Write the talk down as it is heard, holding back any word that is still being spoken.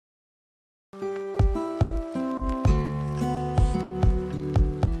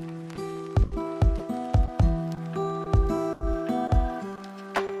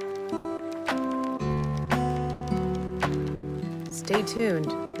Stay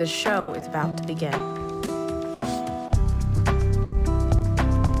tuned. The show is about to begin.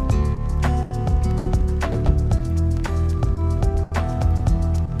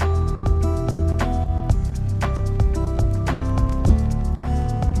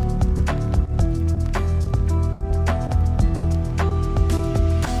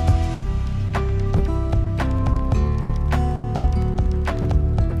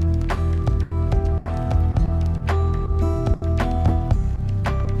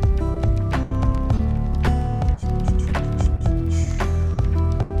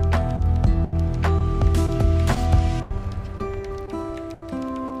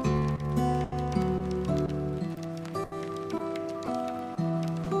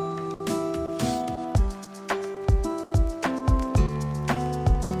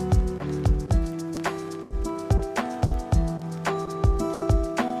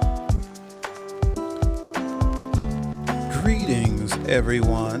 Greetings,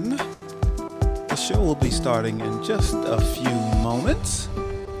 everyone. The show will be starting in just a few moments.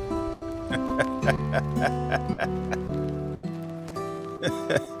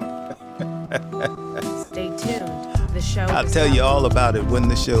 Stay tuned. The show I'll is tell you about all about it when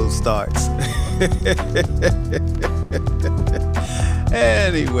the show starts.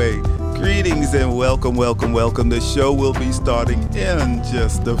 Anyway, greetings and welcome. The show will be starting in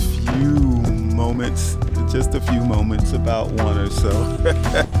just a few moments. About one or so.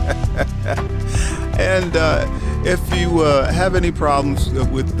 And if you have any problems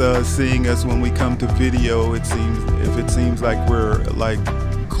with seeing us when we come to video, if it seems like we're like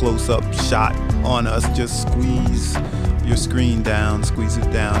close-up shot on us, just squeeze your screen down, squeeze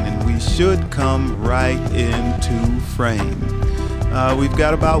it down, and we should come right into frame. We've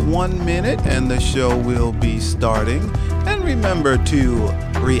got about 1 minute and the show will be starting. And remember to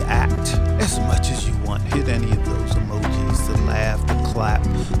react as much as you want. Hit any of those emojis, the laugh, the clap,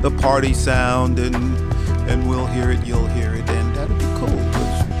 the party sound, and we'll hear it, you'll hear it, and that'll be cool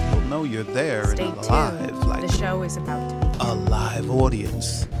because we'll know you're there Stay and alive. tuned. Like The show is about to begin. a live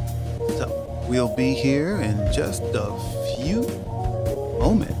audience. So we'll be here in just a few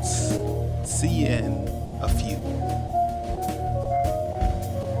moments. See you in a few.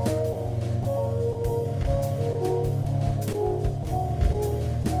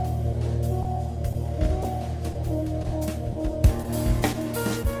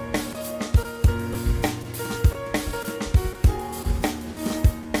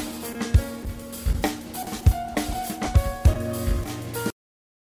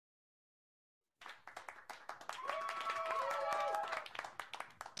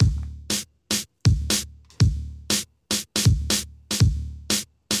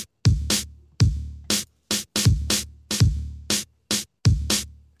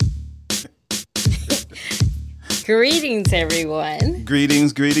 Greetings, everyone.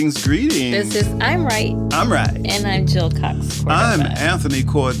 Greetings. This is I'm Right, I'm right. and I'm Jill Cox Cordova. I'm Anthony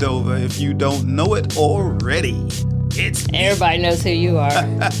Cordova. If you don't know it already, it's me. Everybody knows who you are.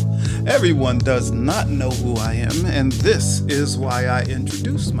 Everyone does not know who I am, and this is why I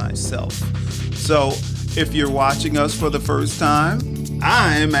introduce myself. So, if you're watching us for the first time,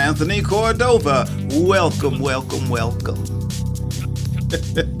 I'm Anthony Cordova. Welcome. What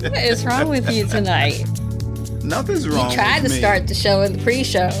is wrong with you tonight? Nothing's wrong You tried to with me. start the show in the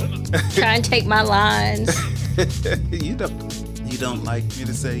pre-show. Try and take my lines. You don't like me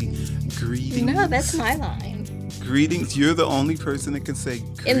to say greetings? No, that's my line. Greetings. You're the only person that can say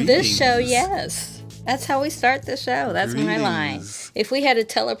greetings. In this show, yes. That's how we start the show. That's my line. Greetings. If we had a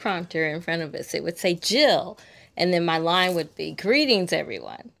teleprompter in front of us, it would say Jill, and then my line would be greetings,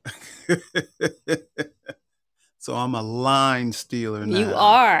 everyone. So I'm a line stealer now. You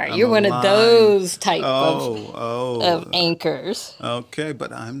are. I'm You're a one of line- those type Oh. of anchors. Okay,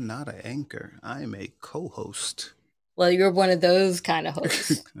 but I'm not an anchor. I'm a co-host. Well, you're one of those kind of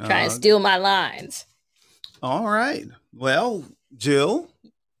hosts trying to steal my lines. All right. Well, Jill,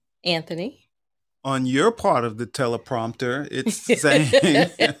 Anthony. on your part of the teleprompter, it's saying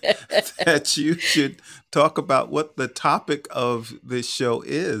that you should talk about what the topic of this show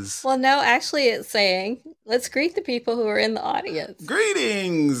is. Well, no, actually it's saying, let's greet the people who are in the audience.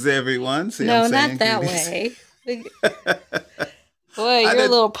 Greetings, everyone. See, No, I'm saying not that greetings. way. Boy, you're a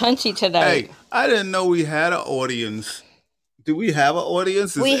didn't- little punchy tonight. Hey, I didn't know we had an audience. Do we have an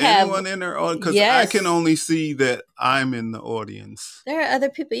audience? Is We have- anyone in our audience? Because Yes. I can only see that I'm in the audience. There are other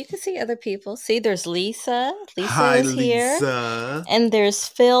people. You can see other people. See, there's Lisa. Lisa Hi, is here. Lisa. And there's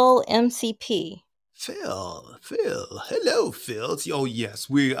Phil MCP. Phil. Hello, Phil. Oh, yes,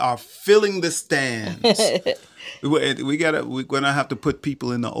 we are filling the stands. We're gonna have to put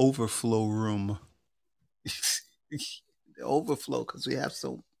people in the overflow room. overflow because we have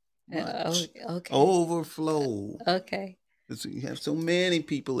so much Okay. overflow. Okay. 'Cause we have so many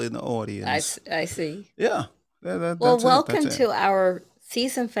people in the audience. I see. Yeah, Well, that's it. welcome That's it. to our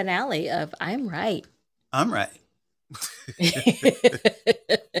season finale of I'm Right. I'm right.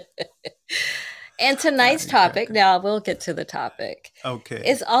 And tonight's topic, now we'll get to the topic, Okay.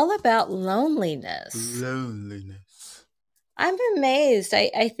 is all about loneliness. Loneliness. I'm amazed.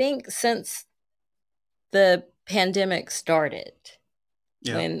 I think since the pandemic started,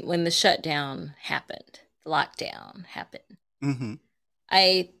 Yeah. when the shutdown happened, the lockdown happened, Mm-hmm.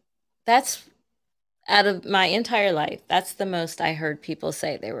 that's out of my entire life, that's the most I heard people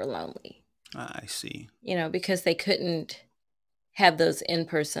say they were lonely. I see. Because they couldn't have those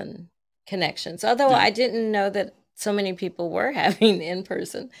in-person connections. Although Yeah. I didn't know that so many people were having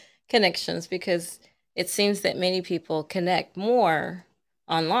in-person connections, because it seems that many people connect more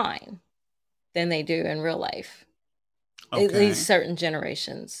online than they do in real life. At Okay. least certain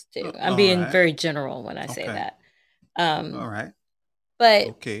generations do. I'm all being right. very general when I say Okay. that. All right. But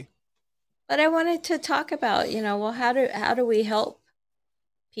Okay. but I wanted to talk about, well, how do we help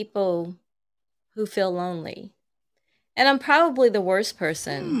people who feel lonely? And I'm probably the worst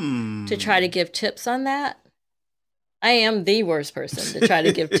person to try to give tips on that. I am the worst person to try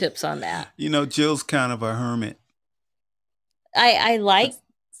to give tips on that. Jill's kind of a hermit. I like.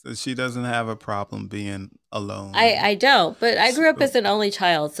 So she doesn't have a problem being alone. I don't, but I grew up as an only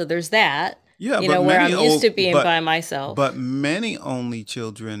child, so there's that. Yeah, where I'm used to being by myself. But many only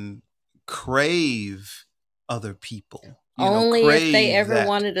children crave other people. Only if they ever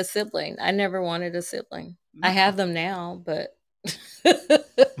wanted a sibling. I never wanted a sibling. I have them now, but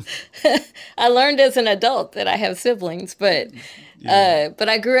I learned as an adult that I have siblings. But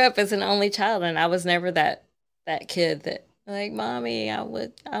I grew up as an only child, and I was never that kid that like, mommy, I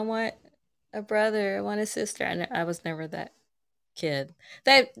want a brother, I want a sister. I was never that kid.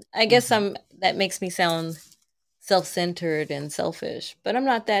 That I guess that makes me sound self-centered and selfish, but I'm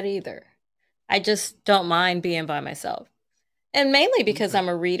not that either. I just don't mind being by myself. And mainly because I'm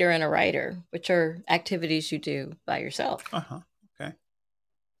a reader and a writer, which are activities you do by yourself. Uh-huh.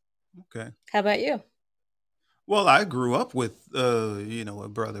 Okay. How about you? Well, I grew up with a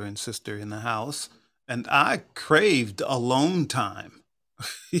brother and sister in the house, and I craved alone time.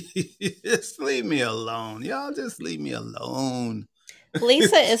 Just leave me alone. Y'all just leave me alone.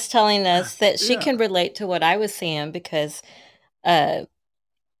 Lisa is telling us that she can relate to what I was saying, because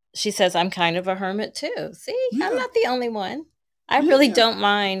she says I'm kind of a hermit too. See, I'm not the only one. I really don't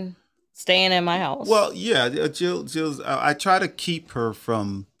mind staying in my house. Well, yeah, Jill's. I try to keep her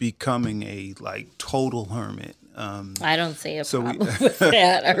from becoming a total hermit. I don't see a problem with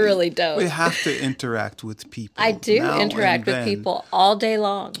that. I really don't. We have to interact with people. I do interact with people all day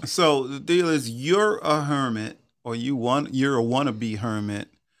long. So the deal is, you're a hermit, or you're a wannabe hermit,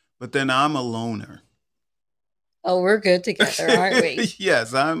 but then I'm a loner. Oh, we're good together, aren't we?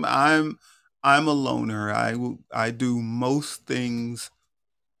 Yes, I'm a loner. I do most things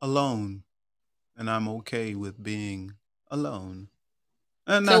alone, and I'm okay with being alone.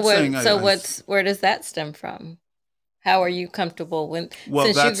 And where does that stem from? How are you comfortable since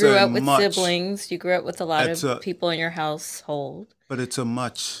you grew up with siblings, you grew up with a lot of people in your household? But it's a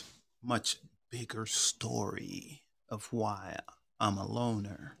much, much bigger story of why I'm a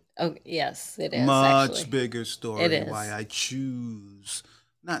loner. Oh, yes, it is. Much bigger story. It is. Why I choose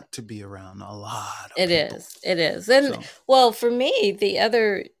not to be around a lot of people. It is. And so, for me,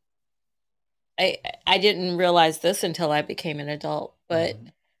 I didn't realize this until I became an adult, but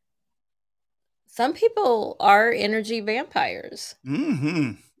some people are energy vampires.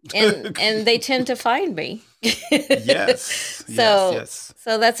 Mm-hmm. and they tend to find me. Yes. So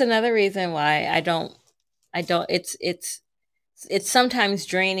that's another reason why I don't it's sometimes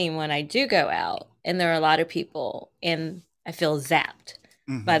draining when I do go out and there are a lot of people and I feel zapped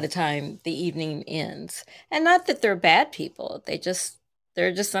by the time the evening ends. And not that they're bad people. There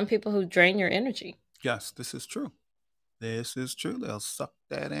are just some people who drain your energy. Yes, this is true. This is true. They'll suck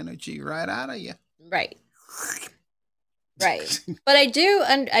that energy right out of you. Right. But I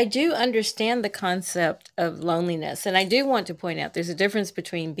do understand the concept of loneliness. And I do want to point out there's a difference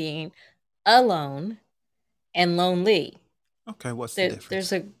between being alone and lonely. Okay, what's the difference?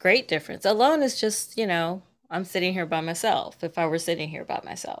 There's a great difference. Alone is just, I'm sitting here by myself. If I were sitting here by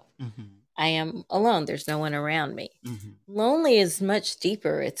myself, I am alone. There's no one around me. Lonely is much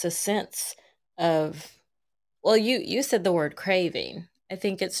deeper. It's a sense of, well, you said the word craving. I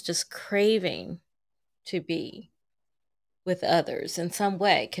think it's just craving to be with others in some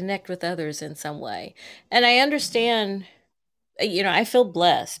way, connect with others in some way. And I understand, I feel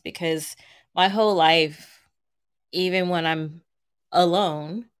blessed because my whole life even when I'm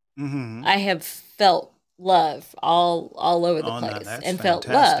alone, Mm-hmm. I have felt love all over the Oh, no, place that's and felt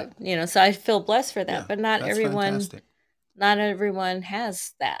fantastic. love. So I feel blessed for Yeah, that. But that's fantastic. not everyone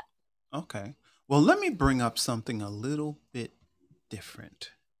has that. Okay. Well, let me bring up something a little bit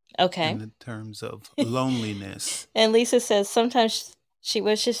different in Okay. the terms of loneliness. And Lisa says sometimes she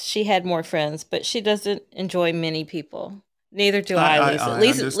wishes she had more friends, but she doesn't enjoy many people. Neither do I, Lisa. I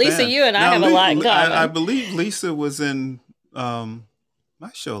Lisa, understand. you and I Now, have a lot in I common. believe Lisa was in my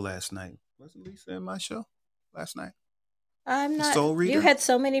show last night. Wasn't Lisa in my show last night? I'm The not. Soul You Reader? had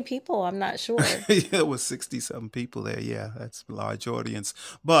so many people. I'm not sure. Yeah, it was 60 something people there. Yeah, that's a large audience.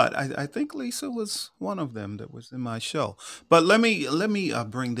 But I think Lisa was one of them that was in my show. But let me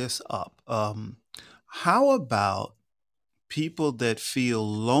bring this up. How about people that feel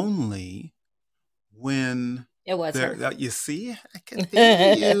lonely when It was they're, her. you see, I can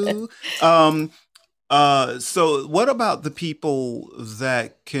feel you. Um, so what about the people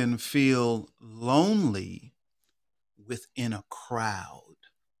that can feel lonely within a crowd,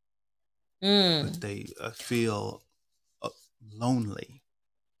 but Mm. they feel uh, lonely?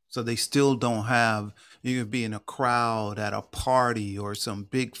 So they still don't have, you could be in a crowd at a party or some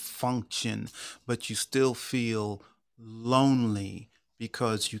big function, but you still feel lonely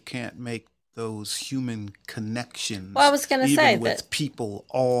because you can't make those human Well, I connections, was going to say even that. with people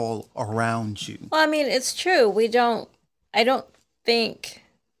all around you. Well, I mean, it's true. I don't think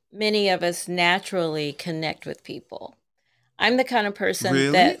many of us naturally connect with people. I'm the kind of person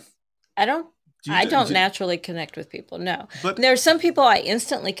Really? that I don't Do you, I do- don't do- naturally connect with people. No. but There are some people I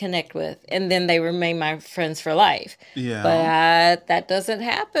instantly connect with and then they remain my friends for life. But yeah. that doesn't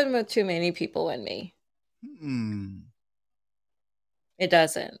happen with too many people in me. Hmm. It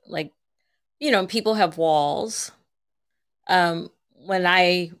doesn't. Like, people have walls. When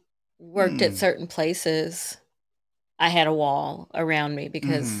I worked at Hmm. certain places, I had a wall around me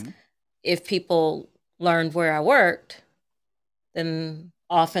because Mm-hmm. if people learned where I worked, then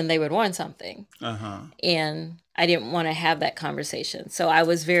often they would want something. Uh-huh. And I didn't want to have that conversation. So I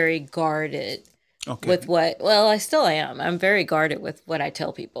was very guarded with Okay. well, I still am. I'm very guarded with what I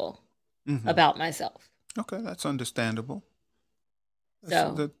tell people Mm-hmm. about myself. Okay, that's understandable.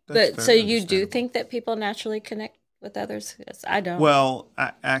 So, That's but so very you do understandable. think that people naturally connect with others? Yes, I don't. Well,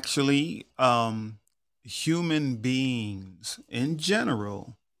 actually, human beings in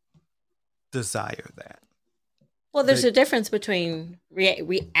general desire that. Well, there's They a difference between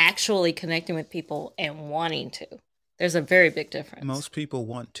actually connecting with people and wanting to. There's a very big difference. Most people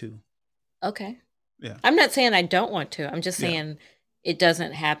want to. Okay. Yeah, I'm not saying I don't want to. I'm just yeah, saying it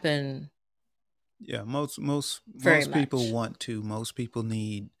doesn't happen yeah. Most very most people much. want to. Most people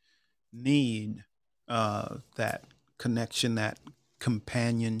need that connection, that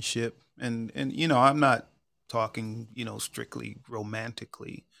companionship, and I'm not talking strictly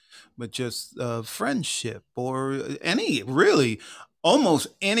romantically, but just friendship or any really almost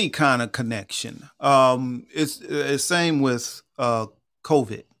any kind of connection. It's same with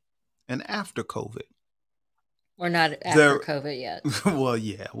COVID and after COVID. We're not after There, COVID yet. well,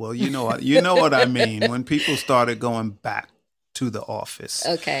 yeah, well, you know what I mean when people started going back to the office.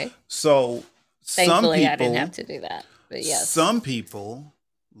 Okay. So Thankfully, I didn't have to do that. But yes, some people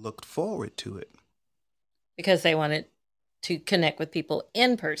looked forward to it because they wanted to connect with people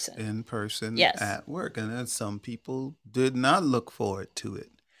in person. in person Yes. at work, and then some people did not look forward to it.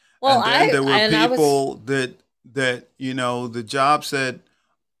 Well, And then there were I was people that the job said,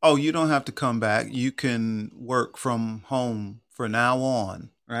 "Oh, you don't have to come back. You can work from home for now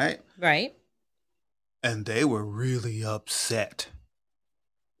on," right? right. And they were really upset.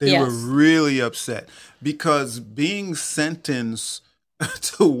 They were Yes. really upset because being sentenced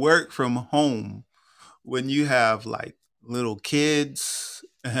to work from home when you have like little kids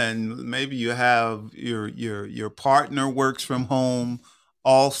and maybe you have your partner works from home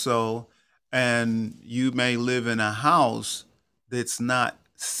also, and you may live in a house that's not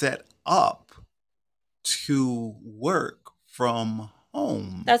set up to work from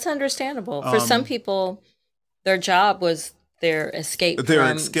home. That's understandable. For some um people, their job was their escape their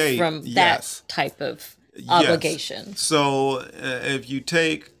escape, from that yes. type of Yes. obligation. So if you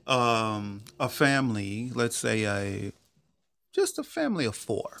take a family, let's say just a family of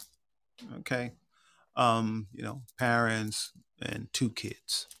four, okay, parents and two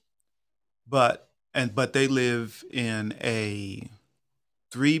kids, but they live in a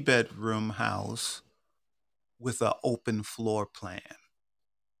 3-bedroom house with an open floor plan.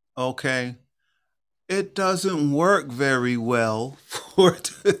 Okay, it doesn't work very well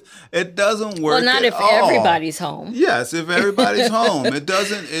it doesn't Well, work not at if all. everybody's home. Yes, if everybody's home, it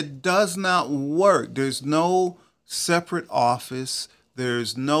does not work. There's no separate office.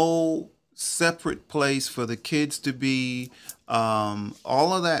 There's no separate place for the kids to be.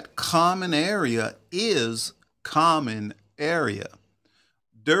 All of that common area is common area.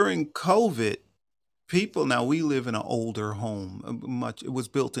 During COVID, people, now we live in an older home. It was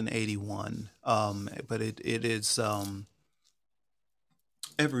built in 81, but it is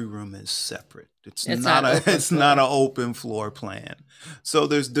every room is separate. It's not open it's not floor. an open floor plan. So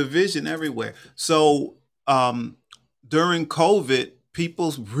there's division everywhere. So during COVID,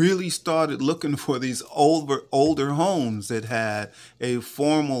 people really started looking for these older homes that had a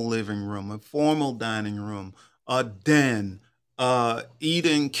formal living room, a formal dining room, a den,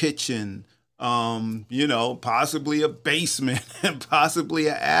 eating kitchen, possibly a basement and possibly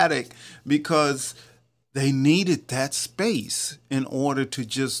an attic, because they needed that space in order to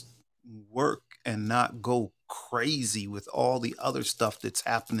just work and not go crazy with all the other stuff that's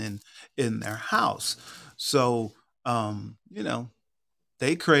happening in their house. So,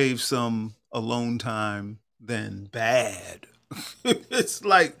 they crave some alone time than bad. It's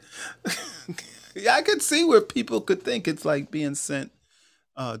like, yeah, I could see where people could think it's like being sent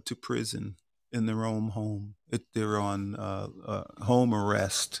to prison in their own home if they're on home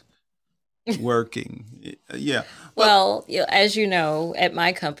arrest working. Yeah. Well, as you know, at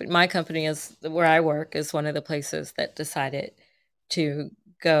my company is where I work is one of the places that decided to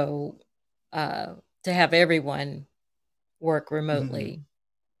go to have everyone work Mhm. remotely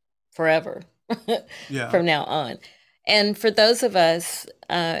forever Yeah. from now on. And for those of us,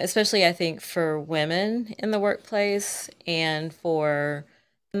 especially I think for women in the workplace and for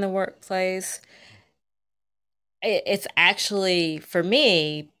in the workplace, it's actually for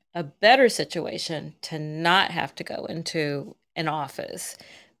me a better situation to not have to go into an office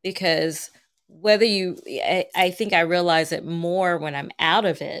because whether I think I realize it more when I'm out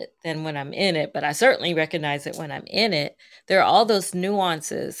of it than when I'm in it, but I certainly recognize it when I'm in it. There are all those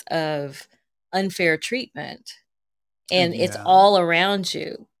nuances of unfair treatment and it's Yeah. all around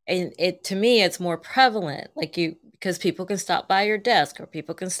you. And it to me it's more prevalent like you because people can stop by your desk or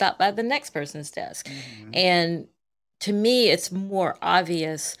people can stop by the next person's desk. Mhm. And to me it's more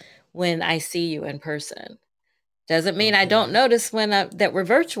obvious when I see you in person. Doesn't mean I don't Okay. notice when that we're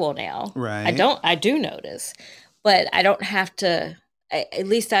virtual now. Right. I do notice. But I don't have to at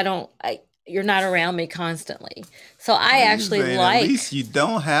least I don't you're not around me constantly. So I Are you actually saying at least like you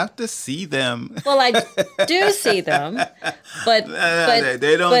don't have to see them? well I do see them, but but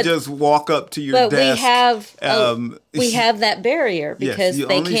They don't but just walk up to your but desk. we have that barrier Yes, because you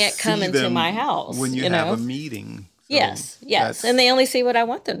they only can't come see into my them house, when you you have a know? meeting. So Yes, and that's, they only see what I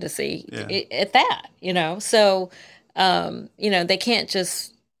want them to see yeah. at that, you know? So, they can't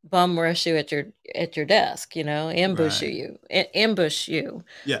just bum rush you at your desk, Right. ambush you.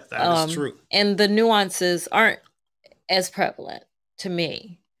 Yeah, that is true. And the nuances aren't as prevalent to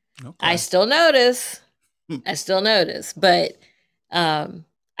me. I Okay. still notice, but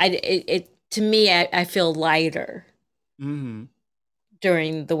it to me, I feel lighter Hmm.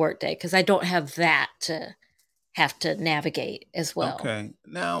 during the workday because I don't have that to have to navigate as well. Okay.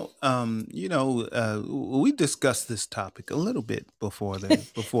 Now, we discussed this topic a little bit before the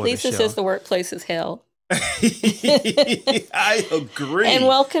Lisa says show. the workplace is hell. I And agree.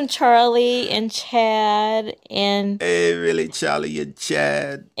 welcome Charlie and Chad Hey, really, Charlie and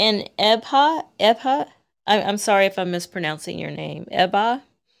Chad. and Ebha. I'm sorry if I'm mispronouncing your name. Ebha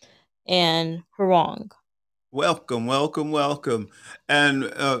and Hurong. Welcome, welcome, welcome.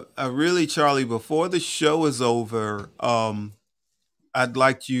 And really, Charlie, before the show is over, I'd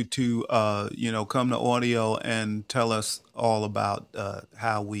like you to, come to audio and tell us all about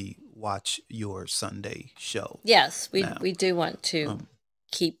how we watch your Sunday show Yes, now. we do want to Um,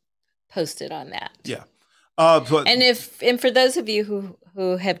 keep posted on that. yeah. But And for those of you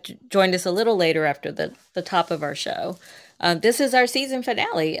who have joined us a little later after the top of our show, this is our season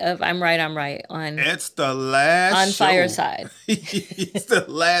finale of I'm Right it's the last on show. Fireside. It's the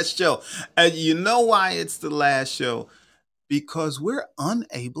last show. And you know why it's the last show? Because we're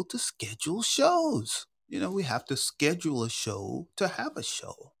unable to schedule shows. We have to schedule a show to have a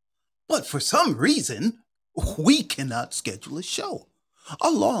show. But for some reason, we cannot schedule a show,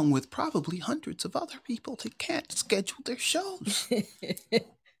 along with probably hundreds of other people that can't schedule their shows.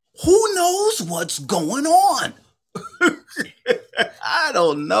 Who knows what's going on? I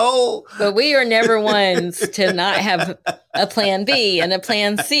don't know. But we are never ones to not have a plan B and a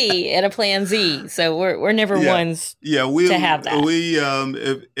plan C and a plan Z. So we're never Yeah. ones Yeah, to have that.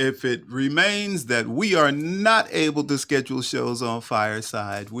 If it remains that we are not able to schedule shows on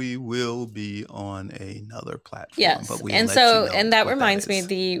Fireside, we will be on another platform. Yes. But we'll And let so you know and that what reminds me is.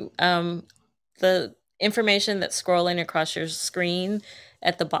 the information that's scrolling across your screen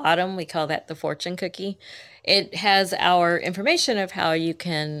at the bottom. We call that the fortune cookie. It has our information of how you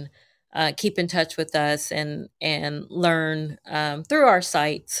can keep in touch with us and learn through our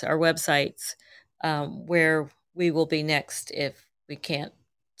sites, our websites, where we will be next if we can't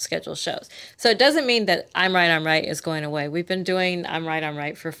schedule shows. So it doesn't mean that I'm Right is going away. We've been doing I'm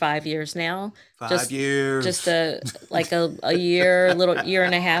Right for 5 years now. 5 years. Just a year, little year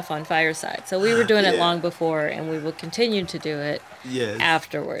and a half on Fireside. So we were doing it long before, and we will continue to do it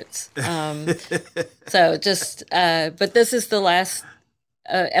afterwards. So just, but this is the last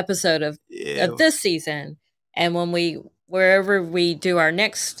episode of this season, and wherever we do our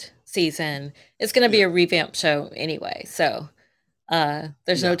next season, it's going to be a revamped show anyway. So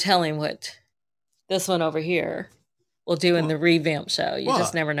there's no telling what this one over here will do in the revamped show. You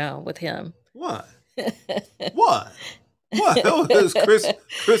just never know with him. What? What? Oh, it's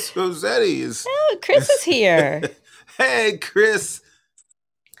Chris Rossetti is. Oh, Chris is here. Hey, Chris.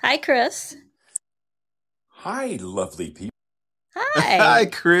 Hi, Chris. Hi, lovely people. Hi. Hi,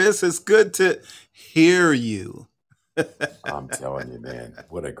 Chris. It's good to hear you. I'm telling you, man,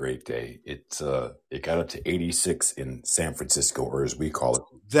 what a great day. It got up to 86 in San Francisco, or as we call it.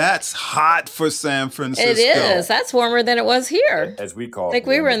 That's hot for San Francisco. It is. That's warmer than it was here. As we call it. I think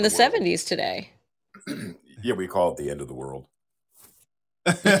we were in the 70s today. Yeah, we call it the end of the world.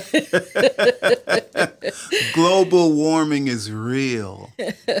 Global warming is real.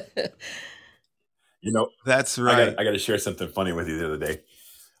 You know, that's right. I got to share something funny with you the other day.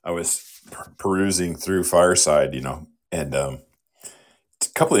 I was perusing through Fireside, and a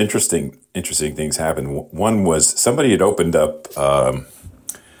couple of interesting things happened. One was somebody had opened up.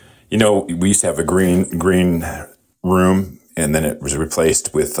 We used to have a green room, and then it was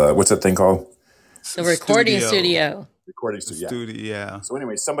replaced with what's that thing called? The recording studio. Recording studio. Yeah. So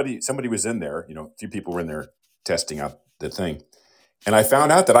anyway, somebody was in there. A few people were in there testing out the thing, and I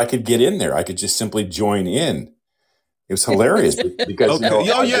found out that I could get in there. I could just simply join in. It was hilarious because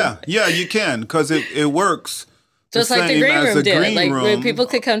you can, because it works. Just like the green room did. Like people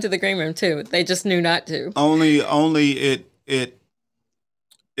could come to the green room too. They just knew not to. Only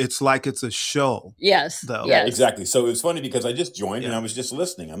it's like it's a show. Yes. Though. Yeah, exactly. So it was funny because I just joined and I was just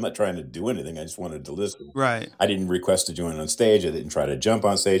listening. I'm not trying to do anything. I just wanted to listen. Right. I didn't request to join on stage. I didn't try to jump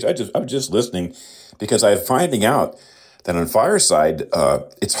on stage. I was just listening because I'm finding out that on Fireside,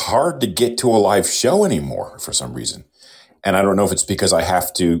 it's hard to get to a live show anymore for some reason. And I don't know if it's because I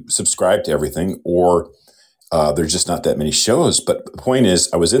have to subscribe to everything or there's just not that many shows. But the point is,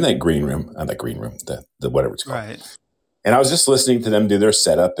 I was in that green room, the whatever it's called. Right. And I was just listening to them do their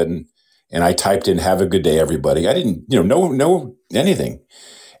setup and I typed in, "Have a good day, everybody." I didn't, know anything.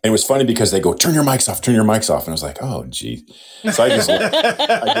 And it was funny because they go, "Turn your mics off, turn your mics off." And I was like, oh, gee. So I just left.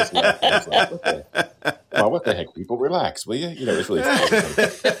 I was like, what the heck, people? Relax, will you? It was really funny.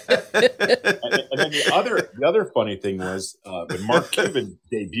 And then the other funny thing was when Mark Cuban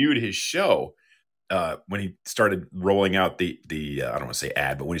debuted his show, when he started rolling out the I don't want to say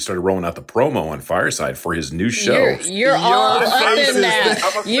ad, but when he started rolling out the promo on Fireside for his new show. You're all up in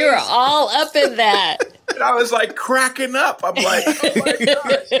that. You're all up in that. And I was like cracking up. I'm like, oh my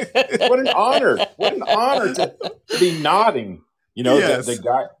gosh, what an honor. What an honor to be nodding. Yes.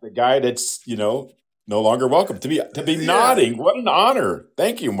 The guy that's, no longer welcome to be nodding. What an honor.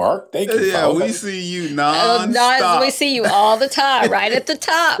 Thank you, Mark. Thank you. Yeah, we see you nonstop. We see you all the time, right at the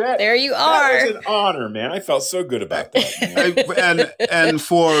top. There you are. That was an honor, man. I felt so good about that. and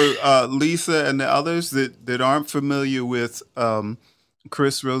for Lisa and the others that aren't familiar with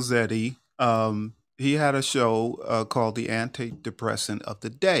Chris Rossetti, he had a show called The Antidepressant of the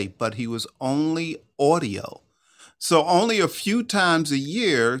Day, but he was only audio. So only a few times a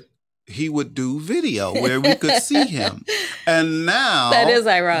year he would do video where we could see him. And now that is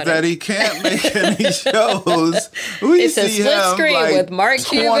ironic that he can't make any shows. We it's see a split him screen like with Mark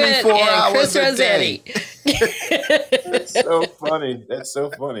Cuban and Chris Rossetti. That's so funny. That's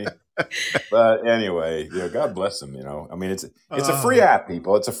so funny. But anyway, God bless him. I mean, it's a free app,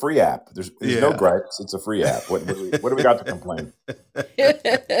 people. It's a free app. There's no gripes. It's a free app. What do we got to complain?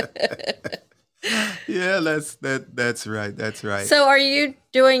 Yeah, that's right. That's right. So are you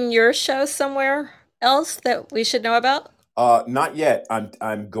doing your show somewhere else that we should know about? Not yet.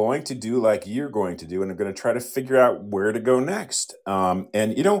 I'm going to do like you're going to do, and I'm going to try to figure out where to go next. And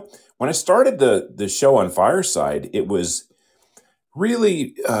when I started the show on Fireside, it was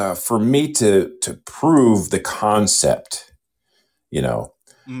really for me to prove the concept.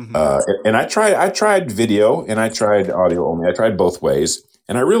 And I tried video and I tried audio only. I tried both ways,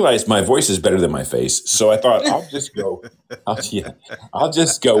 and I realized my voice is better than my face. So I thought I'll just go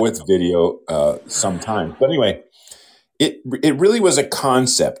with video sometime. But anyway, it really was a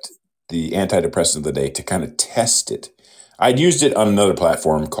concept, the antidepressant of the day, to kind of test it. I'd used it on another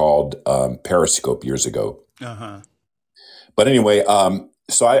platform called Periscope years ago. But anyway,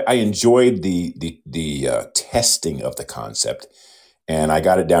 so I enjoyed the testing of the concept. And I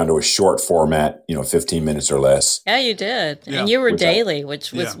got it down to a short format, 15 minutes or less. Yeah, you did. Yeah. And you were daily,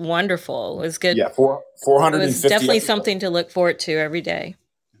 which was wonderful. It was good. Yeah, 450. It was definitely episodes. something to look forward to every day.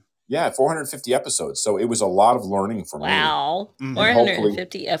 Yeah, 450 episodes. So it was a lot of learning for me. Wow.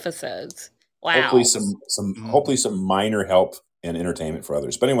 450 episodes. Wow. Hopefully some minor help and entertainment for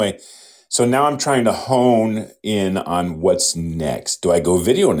others. But anyway, so now I'm trying to hone in on what's next. Do I go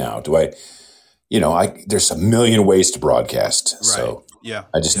video now? Do I... there's a million ways to broadcast. Right. So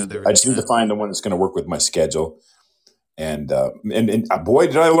I just there need to find the one that's going to work with my schedule. And boy,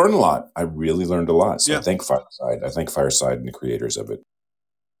 did I learn a lot. I really learned a lot. So I thank Fireside. I thank Fireside and the creators of it.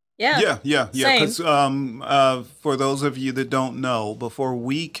 Yeah. Because for those of you that don't know, before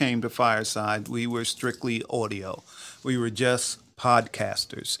we came to Fireside, we were strictly audio. We were just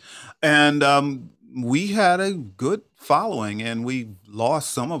podcasters. And we had a good following, and we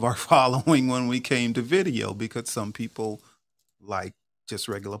lost some of our following when we came to video because some people like just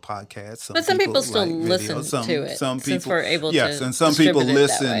regular podcasts. But some people still listen to it. Some people, since we're able yes, to and some people distribute it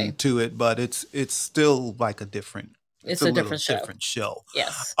that way. listen to it, but it's still like a different. It's a little different show.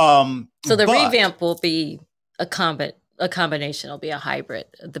 Yes. So So the revamp will be a combination. It'll be a hybrid.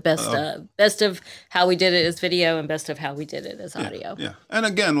 The best of how we did it as video and best of how we did it as audio. Yeah. And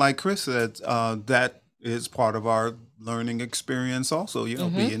again, like Chris said, that is part of our learning experience also,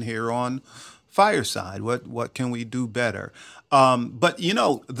 being here on Fireside. What can we do better? But,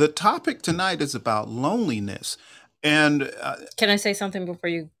 the topic tonight is about loneliness. And can I say something before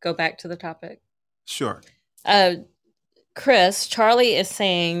you go back to the topic? Sure. Chris, Charlie is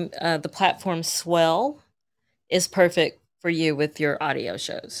saying the platform Swell is perfect for you with your audio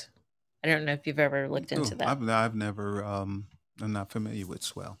shows. I don't know if you've ever looked into that. I've never, I'm not familiar with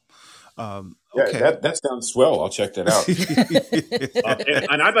Swell. Okay. Yeah, that sounds swell. I'll check that out.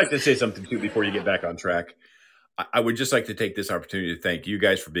 And I'd like to say something too before you get back on track. I would just like to take this opportunity to thank you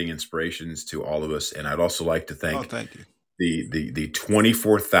guys for being inspirations to all of us, and I'd also like to thank thank you. The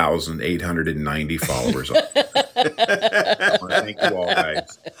 24,890 followers. I want to thank you all,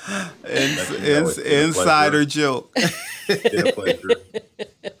 guys. Insider joke. It's been a pleasure.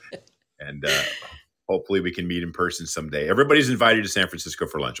 And hopefully we can meet in person someday. Everybody's invited to San Francisco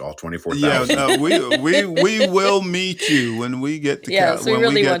for lunch, all 24,000. Yeah, no, we will meet you when we get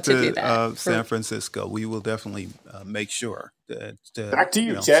to San Francisco. We will definitely make sure to back to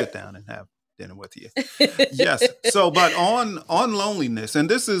you, sit down and have dinner with you. Yes. So, but on loneliness, and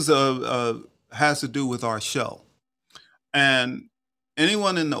this is has to do with our show, and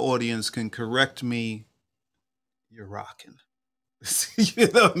anyone in the audience can correct me. You're rocking.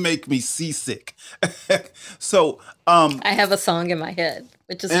 Make me seasick. So, I have a song in my head,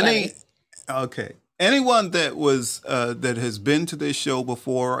 which is funny. Okay. Anyone that that has been to this show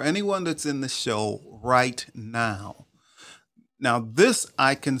before, or anyone that's in the show right now. Now, this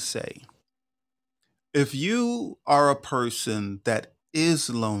I can say. If you are a person that is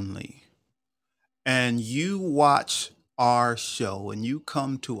lonely and you watch our show and you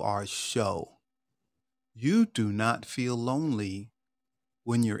come to our show, you do not feel lonely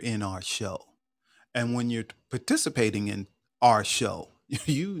when you're in our show. And when you're participating in our show,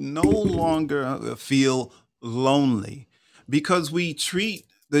 you no longer feel lonely because we treat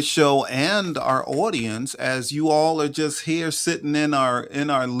the show and our audience as you all are just here sitting in our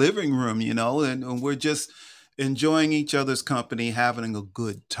living room, and we're just enjoying each other's company, having a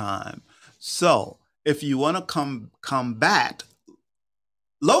good time. So if you want to combat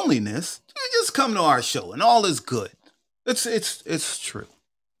loneliness, you just come to our show and all is good. It's true.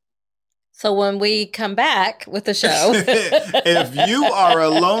 So when we come back with the show, if you are a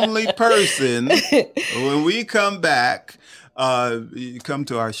lonely person, when we come back, you come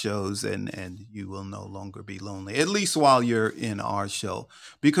to our shows and you will no longer be lonely, at least while you're in our show,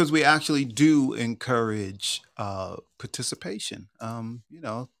 because we actually do encourage participation.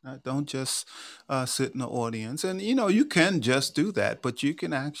 Don't just sit in the audience, and you can just do that, but you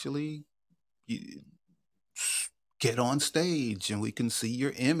can actually get on stage and we can see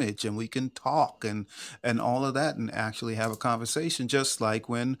your image and we can talk and all of that and actually have a conversation, just like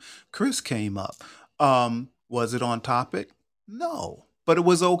when Chris came up. Was it on topic? No, but it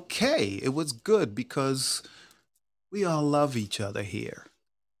was okay. It was good because we all love each other here.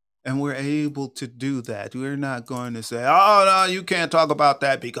 And we're able to do that. We're not going to say, oh, no, you can't talk about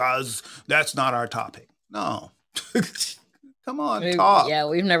that because that's not our topic. No. Come on, talk. Yeah,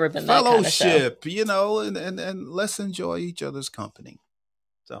 we've never been that kind of show. Fellowship, and let's enjoy each other's company.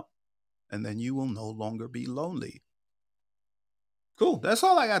 So, and then you will no longer be lonely. Cool. That's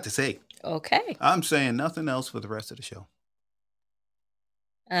all I got to say. Okay. I'm saying nothing else for the rest of the show.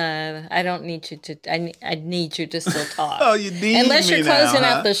 I don't need you to. I need you to still talk. Oh, you need unless me you're closing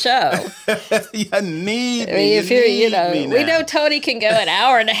now, out the show. You need I mean, me. if we know Tony can go an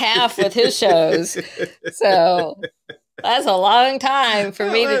hour and a half with his shows, so that's a long time for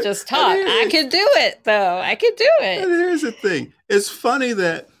me to just talk. I can do it, though. I can do it. And here's the thing: it's funny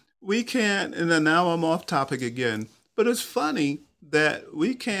that we can't. And then now I'm off topic again. But it's funny that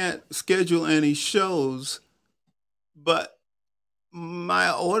we can't schedule any shows, but my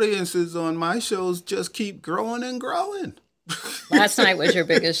audiences on my shows just keep growing and growing. Last night was your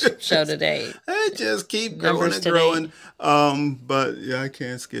biggest show to date. They just keep growing and growing. But yeah, I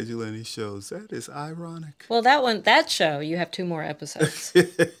can't schedule any shows. That is ironic. Well, that show, you have 2 more episodes,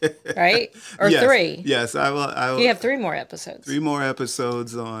 right? Or yes, 3? Yes, I will. You have 3 more episodes. 3 more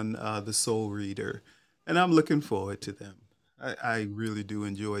episodes on The Soul Reader, and I'm looking forward to them. I really do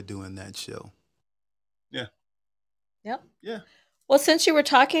enjoy doing that show. Yeah. Yep. Yeah. Well, since you were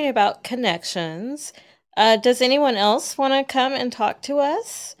talking about connections, does anyone else want to come and talk to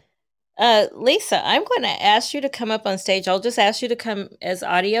us? Lisa, I'm going to ask you to come up on stage. I'll just ask you to come as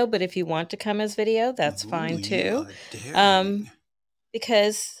audio, but if you want to come as video, that's fine too.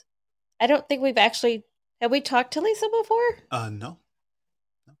 Because I don't think have we talked to Lisa before? No.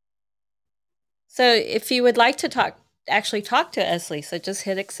 So if you would like to actually talk to us, Lisa, just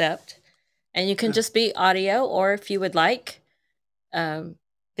hit accept, and you can just be audio, or if you would like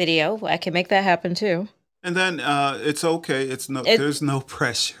video, I can make that happen too. And then it's okay. There's no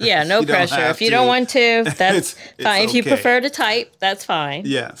pressure. Yeah, no pressure. If you don't want to, that's fine. If you prefer to type, that's fine.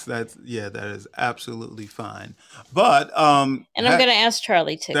 Yes, that is absolutely fine. But and I'm going to ask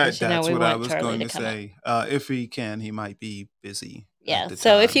Charlie too. That's what I was going to say. If he can, he might be busy. Yeah.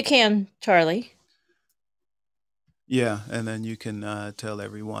 So if you can, Charlie. Yeah, and then you can tell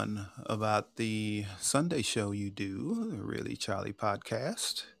everyone about the Sunday show you do, the Really Charlie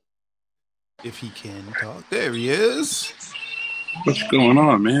podcast. If he can talk. There he is. What's going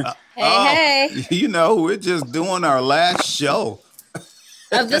on, man? Hey. We're just doing our last show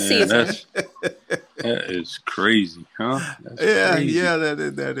of the season. That is crazy, huh? That's crazy. Yeah, that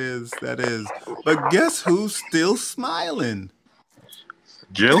is. But guess who's still smiling?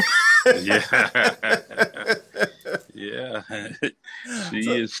 Jill? Yeah. Yeah. She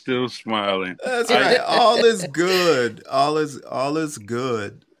is still smiling. That's right. All is good. All is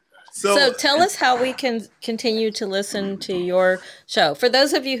good. So tell us how we can continue to listen to your show. For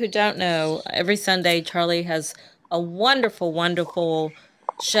those of you who don't know, every Sunday Charlie has a wonderful, wonderful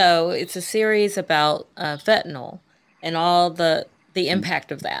show. It's a series about fentanyl and all the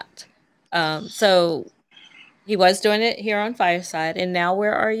impact of that. So he was doing it here on Fireside, and now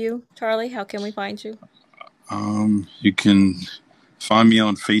where are you, Charlie? How can we find you? You can find me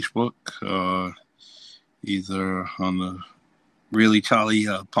on Facebook, either on the Really Charlie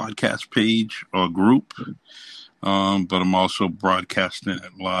podcast page or group, but I'm also broadcasting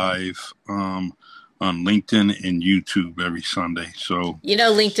it live on LinkedIn and YouTube every Sunday. So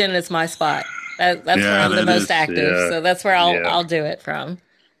LinkedIn is my spot. That's where I'm the most active. So that's where I'll do it from.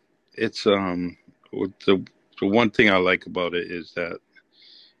 It's the one thing I like about it is that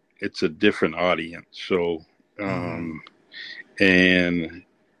it's a different audience. So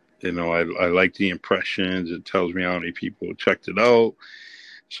and I like the impressions. It tells me how many people checked it out.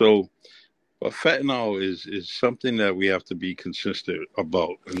 So, but fentanyl is something that we have to be consistent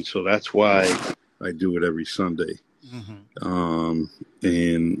about. And so that's why I do it every Sunday. Mm-hmm.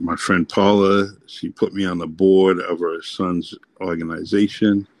 And my friend Paula, she put me on the board of her son's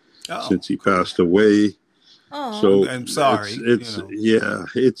organization since he passed away. Oh, so I'm sorry. It's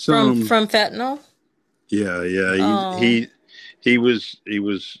from fentanyl. Yeah. He was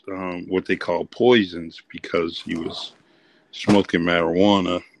what they call poisons because he was smoking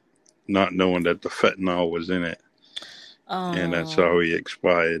marijuana, not knowing that the fentanyl was in it, and that's how he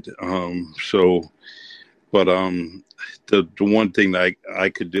expired. The one thing that I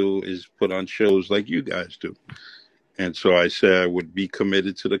could do is put on shows like you guys do, and so I said I would be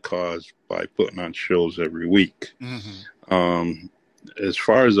committed to the cause by putting on shows every week. Mm-hmm. As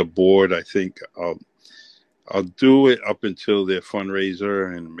far as a board, I think I'll do it up until their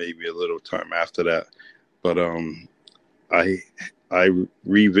fundraiser and maybe a little time after that. But I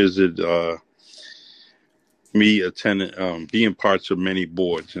revisit me attending, being parts of many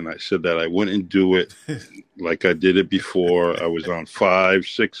boards, and I said that I wouldn't do it like I did it before. I was on 5,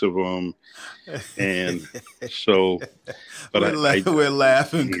 6 of them, and so, but we're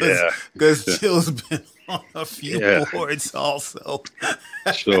laughing yeah, because Jill's been on a few Yeah. boards also.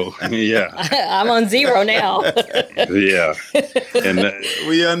 so yeah, I'm on 0 now. yeah, and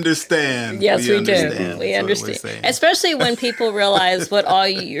We understand. Yes, we do. understand. We That's what we're understand. saying. Especially when people realize what all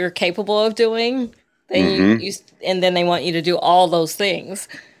you're capable of doing, then you and then they want you to do all those things.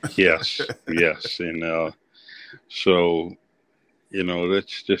 yes, and so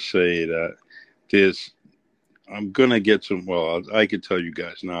let's just say that I'm gonna get some. Well, I could tell you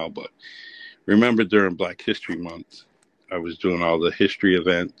guys now, but remember during Black History Month, I was doing all the history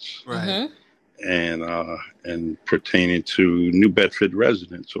events Right. and pertaining to New Bedford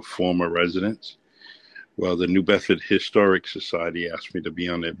residents or former residents. Well, the New Bedford Historic Society asked me to be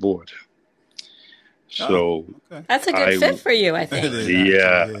on their board. So Okay. That's a good I- fit for you, I It think. is.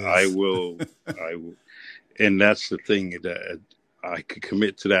 yeah, It is. I will, and that's the thing that I could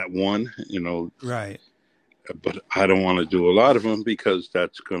commit to that one, Right. but I don't want to do a lot of them because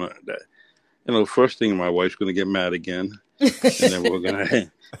that's gonna first thing my wife's gonna get mad again, and then we're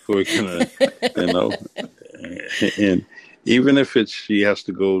gonna and even if she has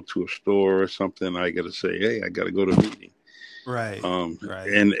to go to a store or something, I gotta say, hey, I gotta go to a meeting. Right. Right.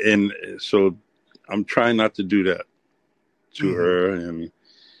 And so I'm trying not to do that to Mhm. her, and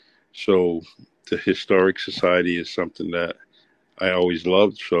so the Historic Society is something that I always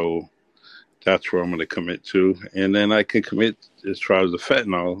loved, so that's where I'm going to commit to, and then I can commit as far as the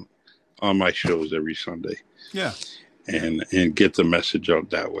fentanyl on my shows every Sunday, Yeah. and get the message out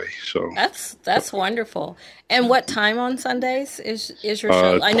that way. So That's wonderful. And what time on Sundays is your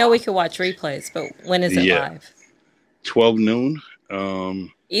show? I know we could watch replays, but when is it Yeah. live? 12 noon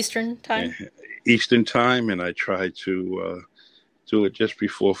Eastern time? Eastern time, and I try to do it just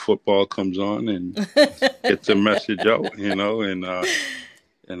before football comes on and get the message out, and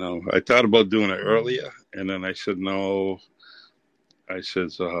I thought about doing it earlier, and then I said no. I said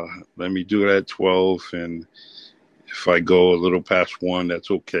let me do it at 12, and if I go a little past 1, that's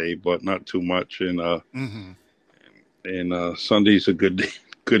okay, but not too much. And Mm-hmm. Sunday's a good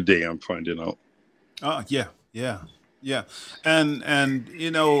day. I'm finding out. Oh yeah. And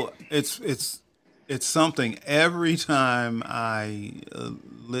it's something every time I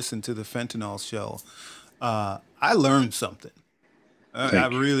listen to the Fentanyl show, I learn something. I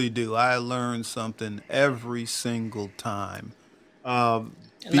Thank you. really do. I learn something every single time. And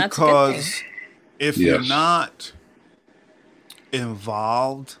that's a good Because if you're Yes. not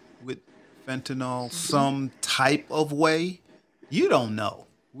involved with fentanyl some type of way, you don't know.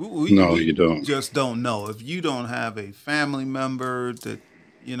 No, you don't. Just don't know. If you don't have a family member that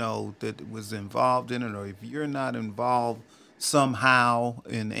that was involved in it, or if you're not involved somehow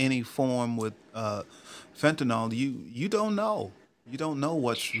in any form with fentanyl, you don't know. You don't know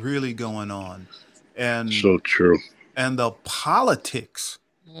what's really going on, and So true. the politics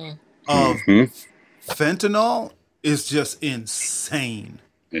Mm. of Mhm. fentanyl is just insane.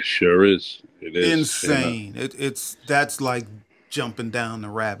 It sure is. It is Insane. That's like jumping down the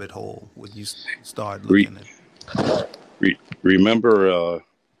rabbit hole when you start Re- looking at. Remember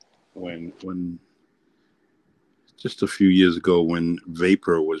when just a few years ago when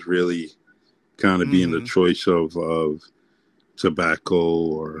vapor was really kind of being the Mhm. choice of tobacco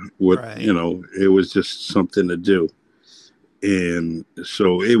or what, Right. it was just something to do. And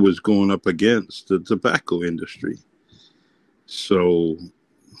so it was going up against the tobacco industry. So,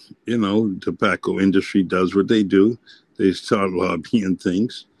 tobacco industry does what they do. They start lobbying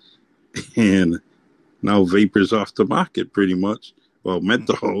things, and now vapor's off the market pretty much. Well,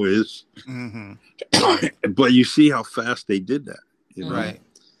 menthol is, Hmm. but you see how fast they did that, Right.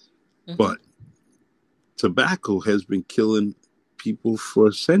 But tobacco has been killing people for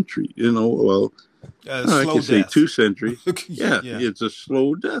a century, Well, I Slow could say death. 2 centuries. yeah. Yeah, it's a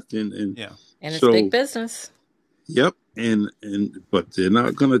slow death, and Yeah. And it's So- big business. yep, and but they're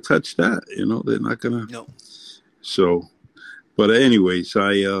not going to touch that, They're not going to. No. So, but anyways,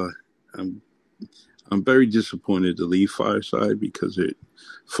 I'm very disappointed to leave Fireside because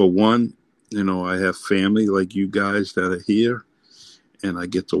for one, I have family like you guys that are here, and I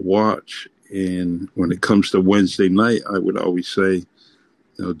get to watch. And when it comes to Wednesday night, I would always say,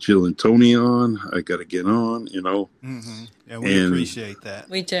 Jill and Tony on. I got to get on, Hmm. And we And- appreciate that.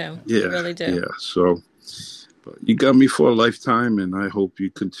 We do. Yeah, We really do. Yeah, so, but you got me for a lifetime, and I hope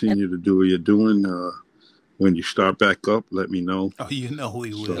you continue to do what you're doing. When you start back up, let me know. Oh, we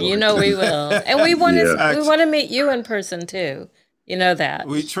will. So- You know we will. And we want to Yeah. we want to meet you in person too. You know that.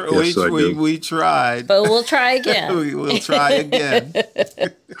 Yes, I do. we tried. But we'll try again. We'll try again.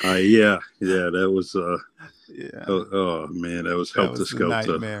 Yeah, that was Yeah. oh man, that was That helter was a skelter.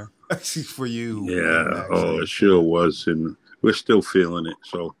 nightmare for you. Yeah, actually. it sure was, and we're still feeling it.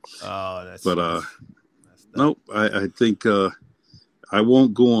 So, Oh, that's. but that's nope, I think I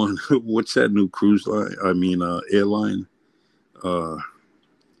won't go on. What's that new cruise line? I mean, airline,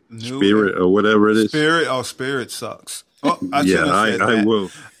 Spirit or whatever it is. Spirit. Oh, Spirit sucks. Oh, I Yeah, shouldn't have said I that. will.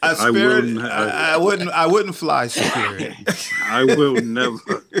 Spirit, I I wouldn't fly Spirit. I will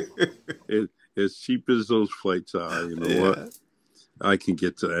never. As cheap as those flights are, you know what? I can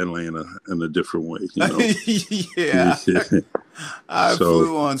get to Atlanta in a different way. You know? Yeah. I So-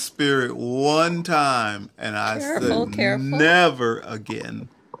 flew on Spirit one time, and I Careful, said careful. never again.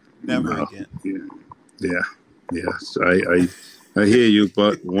 Never No. again. Yes. I hear you,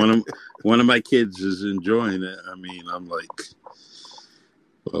 but one of my kids is enjoying it. I mean, I'm like,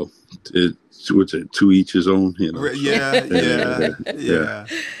 well, what's it? To each his own, you know. Yeah.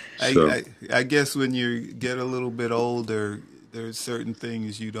 So- I guess when you get a little bit older, there's certain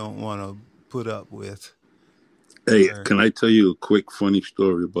things you don't want to put up with. Hey, Right. can I tell you a quick funny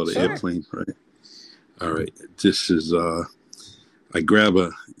story about an Sure. airplane? Right. All right. This is I grab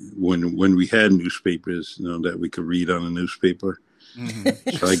when we had newspapers, you know, that we could read on a newspaper.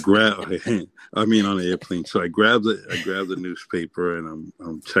 Mhm. So I mean on the airplane. So I grabbed the newspaper and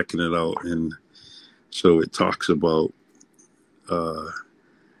I'm checking it out, and so it talks about a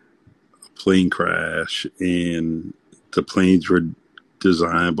plane crash, and the planes were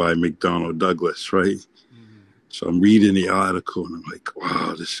designed by McDonnell Douglas, right? So I'm reading the article and I'm like,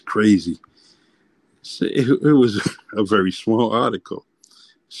 wow, this is crazy. So it was a very small article.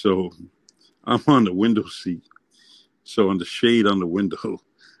 So I'm on the window seat. So on the shade on the window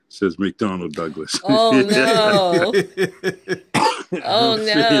says McDonnell Douglas. Oh no! Oh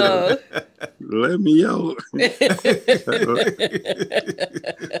no! Let me out.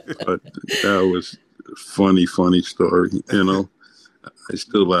 But that was a funny story, you know. I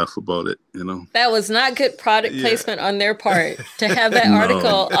still laugh about it, you know. That was not good product Yeah. placement on their part to have that No.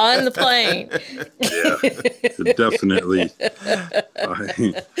 article on the plane. Yeah, definitely.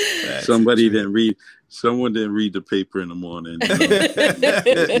 Someone didn't read the paper in the morning. You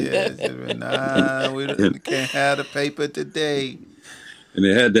know? Nah, we can't have the paper today. And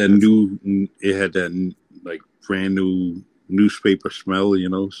it had that like brand new newspaper smell, you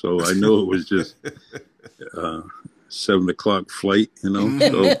know. So I know it was just 7 o'clock flight, you know.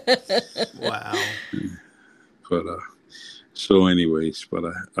 So, Wow. but so anyways, but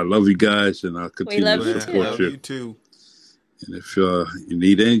I love you guys, and I'll continue love to you Yeah, support love you. you too. And if you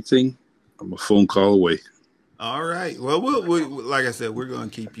need anything, I'm a phone call away. All right. Well, we'll like I said, we're going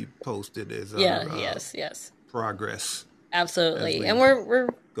to keep you posted as Yeah. our Yes. progress. Absolutely. as we And we're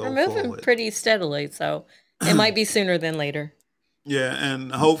go moving forward. pretty steadily, so it might be sooner than later. Yeah,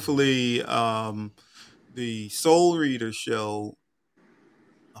 and hopefully the Soul Reader show,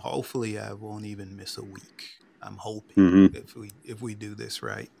 hopefully I won't even miss a week. I'm hoping if we do this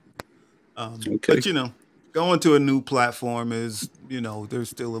right. Okay. But you know, going to a new platform is, you know, there's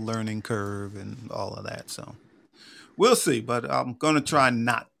still a learning curve and all of that. So we'll see, but I'm going to try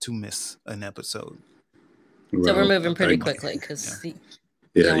not to miss an episode. So we're Well, moving pretty I- quickly because he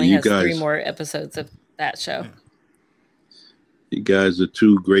Yeah, only you has 3 guys, more episodes of that show. you guys are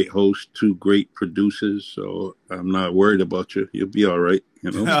 2 great hosts, 2 great producers. So I'm not worried about you. You'll be all right.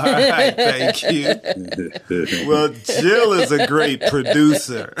 You know. All right, thank you. Well, Jill is a great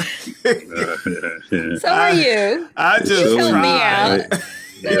producer. So are you. I just help me try. out.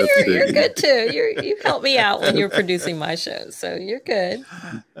 You're good too. You help me out when you're producing my show, so you're good.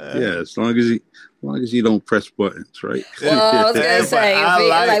 Yeah, as long as you don't press buttons, right? Well, I was Yeah, gonna but say, I if you-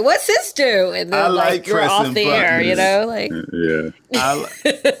 like- like, what's this do? And I then like you're off pressing the air, you buttons. know,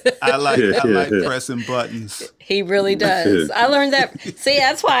 like I like pressing buttons. he really does. I learned that. See,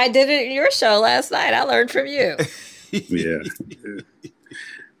 that's why I did it in your show last night. I learned from you. Yeah.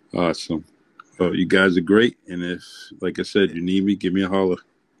 Awesome. Well, you guys are great, and if, like I said, you need me, give me a holler.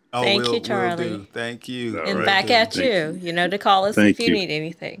 Oh, Thank you, we'll Charlie. do. Thank you. All And right. back at Thank you, you know, to call us Thank if you you. need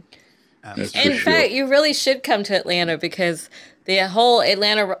anything. That's In for sure. fact, you really should come to Atlanta because the whole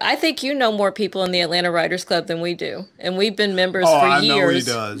Atlanta, I think you know more people in the Atlanta Writers Club than we do. And we've been members Oh, for I know he years.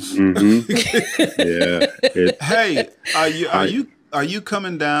 does. Yeah. Hey, are you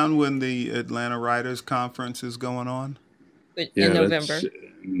coming down when the Atlanta Writers Conference is going on? In November. that's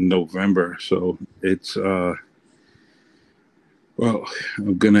November. So it's well,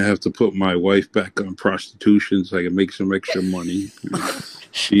 I'm gonna have to put my wife back on prostitution so I can make some extra money.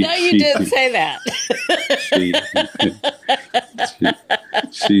 No, you didn't say that.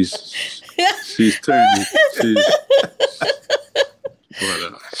 She's turning.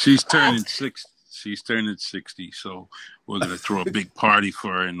 She's turning 6. She's turning 60, so we're gonna throw a big party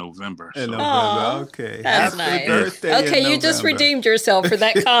for her in November. In So. November, Aw, okay. that's Happy nice. birthday in Okay, you just November. redeemed yourself for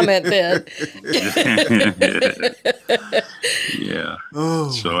that comment then. Yeah. Oh,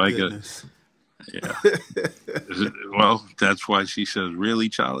 So my I got. goodness. Yeah. Well, that's why she says, "Really,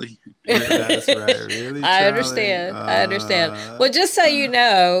 Charlie?" Yeah, that's right. Really, I Charlie? understand. I understand. Well, just so you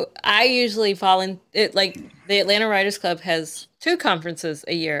know, I usually like the Atlanta Writers Club has 2 conferences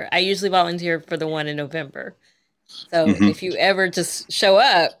a year. I usually volunteer for the one in November. So if you ever just show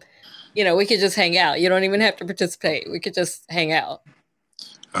up, we could just hang out. You don't even have to participate. We could just hang out.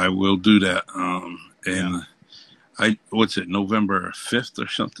 I will do that. And what's it, November 5th or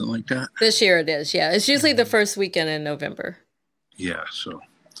something like that? This year it is. Yeah, it's usually the first weekend in November. Yeah, so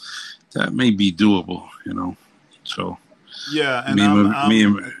that may be doable, So Yeah, and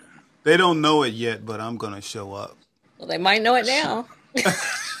they don't know it yet, but I'm gonna show up. Well, they might know it now.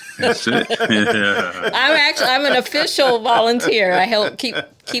 That's it. Yeah. I'm an official volunteer. I help keep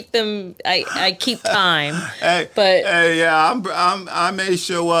them. I keep time. I may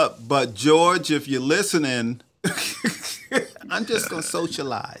show up, but George, if you're listening, I'm just gonna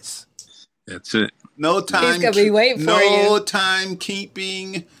socialize. That's it. No time. He's gonna be waiting for you. No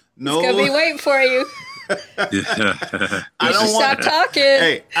timekeeping. No. He's gonna be waiting for you. Yeah. I don't want. Stop talking.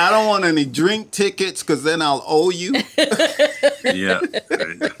 Hey, I don't want any drink tickets because then I'll owe you. Yeah.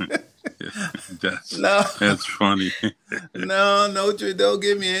 That's funny. No drink. Don't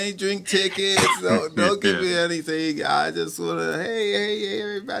give me any drink tickets. Don't give me anything. I just want to. Hey,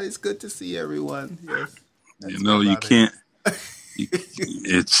 everybody! It's good to see everyone. Yes. You can't.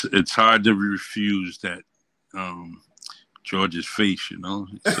 It's hard to refuse that. George's face, He's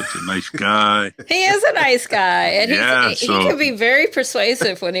such a nice guy. He is a nice guy, and he can be very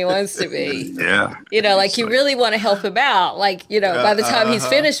persuasive when he wants to be. Yeah, you really want to help him out. By the time he's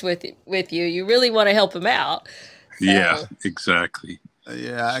finished with you, you really want to help him out. So. Yeah, exactly.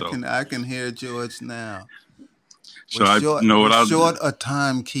 Yeah, I can hear George now. So short a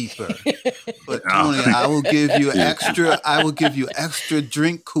timekeeper, but Tony, I will give you extra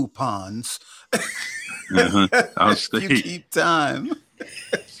drink coupons. I'll stay. You keep time.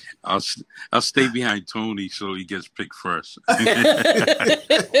 I'll stay behind Tony so he gets picked first.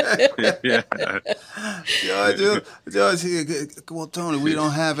 Yeah. George, well, Tony, we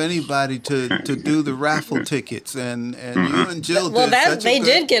don't have anybody to do the raffle tickets, and you and Jill did. Well, they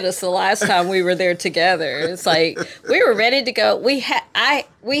did get us the last time we were there together. It's like we were ready to go. We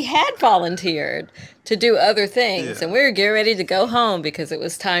had volunteered to do other things, and we were getting ready to go home because it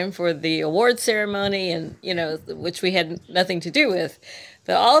was time for the award ceremony, and which we had nothing to do with.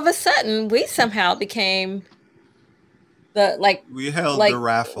 But all of a sudden, we somehow became we held the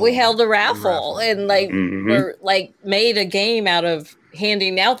raffle. We held a raffle, and we're made a game out of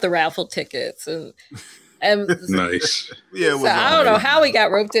handing out the raffle tickets, and nice. Yeah, so I don't know how we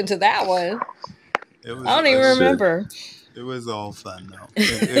got roped into that one. I don't even remember. It was all fun, though.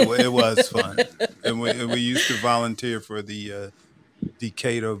 It was fun, and we used to volunteer for the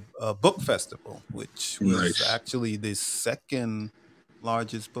Decatur Book Festival, which was actually the second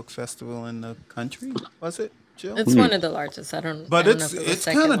largest book festival in the country. Was it, Jill? It's one of the largest. But it's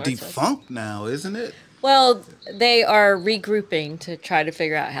kind of defunct now, isn't it? Well, they are regrouping to try to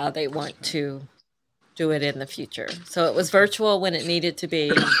figure out how they want to do it in the future. So it was virtual when it needed to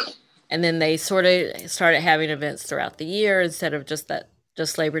be. And then they sort of started having events throughout the year instead of just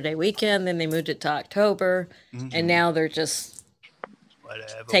Labor Day weekend. Then they moved it to October, and now they're just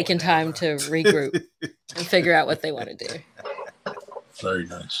taking time to regroup and figure out what they want to do. Very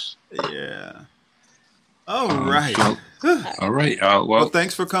nice. Yeah. All right. All right. Well,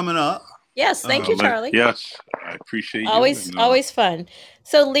 thanks for coming up. Yes, thank you, Charlie. Yes, I appreciate you. Always fun.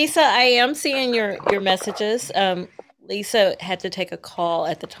 So, Lisa, I am seeing your messages. Lisa had to take a call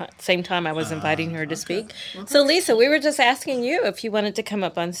at the same time I was inviting her to speak. Okay. So, Lisa, we were just asking you if you wanted to come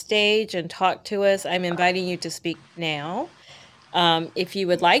up on stage and talk to us. I'm inviting you to speak now. If you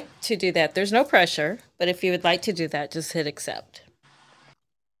would like to do that, there's no pressure, but if you would like to do that, just hit accept.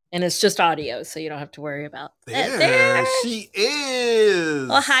 And it's just audio, so you don't have to worry about that. There she is.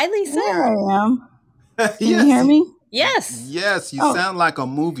 Well, hi, Lisa. There I am. Can you hear me? Yes. Yes, you sound like a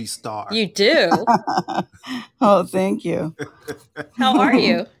movie star. You do. Oh, thank you. How are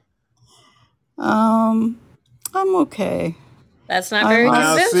you? I'm okay. That's not very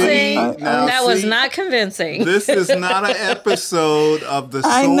convincing. That was not convincing. This is not an episode of The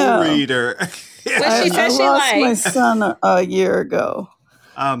Soul Reader. What she said she lost liked. my son a year ago.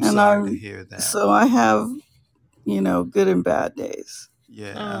 I'm sorry to hear that. So I have good and bad days.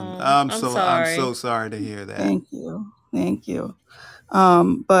 Yeah, Oh, I'm I'm I'm so sorry. sorry to hear that. Thank you.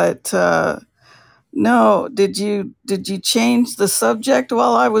 But no, did you change the subject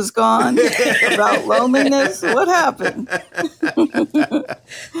while I was gone about loneliness? What happened?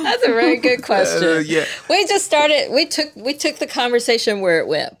 That's a very good question. Yeah. We just started. We took the conversation where it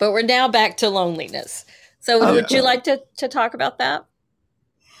went, but we're now back to loneliness. So, would you Okay. like to talk about that?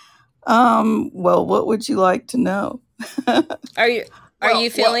 Well, what would you like to know? Are you Well,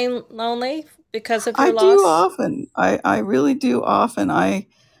 feeling lonely because of I your do loss? often. I really do often. I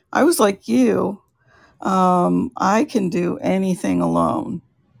was like you. I can do anything alone.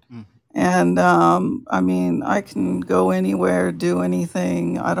 mm, And I mean, I can go anywhere, do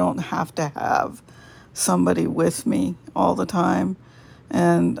anything. I don't have to have somebody with me all the time.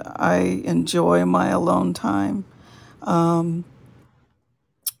 And I enjoy my alone time. Um,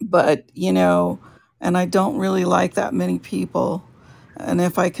 but, and I don't really like that many people. And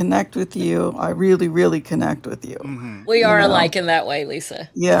if I connect with you, I really, really connect with you, mhm. We you are know? alike in that way, Lisa.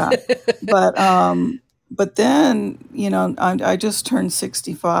 Yeah. But, but then, I just turned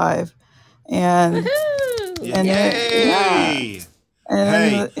 65 and Woohoo! and then yeah, Yay! and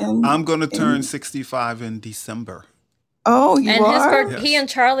Hey, I'm gonna turn in 65 in December. oh, you And are? he Yes. and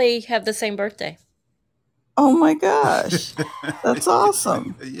Charlie have the same birthday. Oh my gosh. That's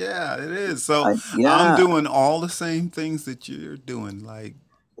awesome. Yeah, it is. So I'm Yeah. doing all the same things that you're doing, like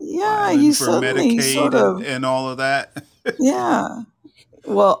Yeah, filing you for suddenly Medicaid sort of and all of that. yeah.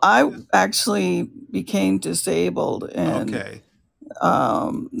 Well, I actually became disabled in Okay.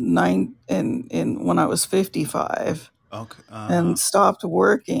 nine in when I was 55 Okay. and stopped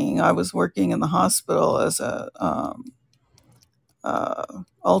working. I was working in the hospital as a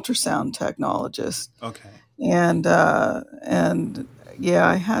ultrasound technologist, Okay. and yeah,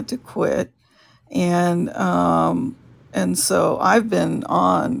 I had to quit, and so I've been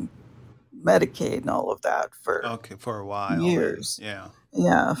on Medicaid and all of that for Okay. For a while then. years. Yeah.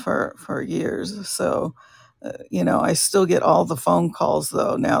 Yeah, for years. So, I still get all the phone calls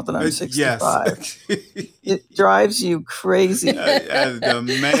though now that I'm Yes. 65. It drives you crazy. The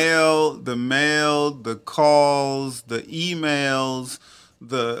mail, the calls, the emails,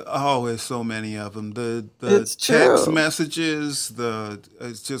 it's so many of them. The It's text true. messages,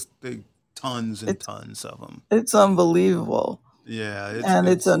 it's just tons and It's tons of them. it's unbelievable, Yeah, and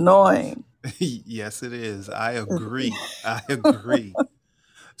it's it's annoying. yes, it is. I It- agree. I agree.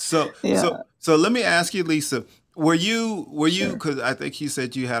 So yeah, so let me ask you, Lisa, were you sure. because I think you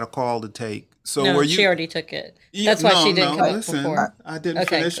said you had a call to take. So were No, she you already took it. yeah, That's why she no, didn't no, come up I, before. listen. I didn't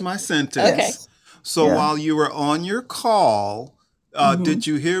Okay. finish my Okay. sentence. yes. So Yeah. while you were on your call, Hmm. did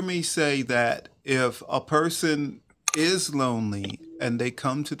you hear me say that if a person is lonely and they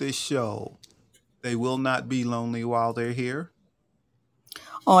come to this show, they will not be lonely while they're here?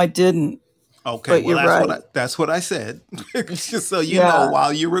 Oh, I didn't, Okay, but well you're right. that's what I said. Just so you know, Yeah.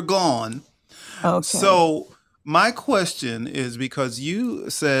 while you were gone. Okay. So my question is because you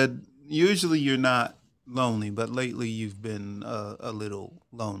said usually you're not lonely, but lately you've been a little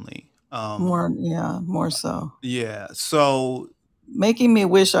lonely. More so. Yeah. So Making me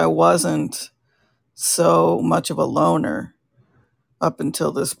wish I wasn't so much of a loner up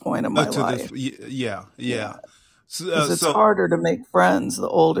until this point in my to this, life. yeah, Yeah, yeah. So, because it's harder to make friends the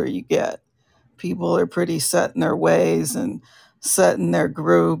older you get. People are pretty set in their ways and set in their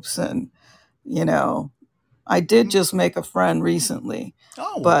groups. And, you know, I did just make a friend recently,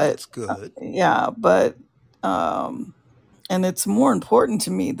 oh, well, but that's good. yeah, um, and it's more important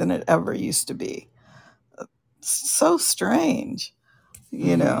to me than it ever used to be. It's so strange,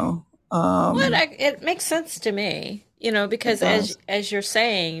 you Hmm. know. It makes sense to me, It because does. as you're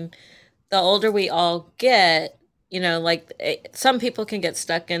saying, the older we all get, like some people can get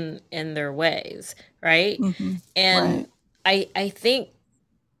stuck in their ways, right? Hmm. And Right. I think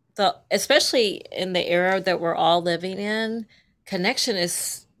especially in the era that we're all living in, connection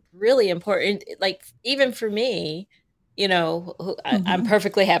is really important. Like even for me, I'm Hmm.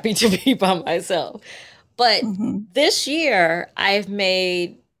 perfectly happy to be by myself. But Hmm. this year, I've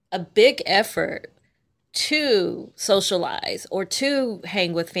made a big effort to socialize or to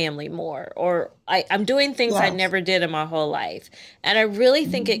hang with family more, or I'm doing things I Yes. never did in my whole life. And I really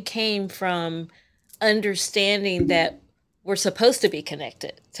think Hmm. it came from understanding that we're supposed to be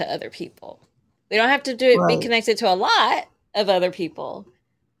connected to other people. We don't have to be Right. connected to a lot of other people,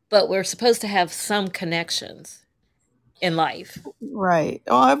 but we're supposed to have some connections in life. Right.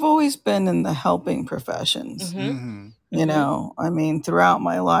 Oh, I've always been in the helping professions. Mm-hmm. Hmm. Mm-hmm. I mean, throughout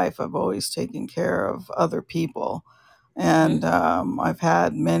my life, I've always taken care of other people. Mm-hmm. And I've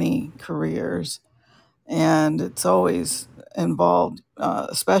had many careers. and it's always involved,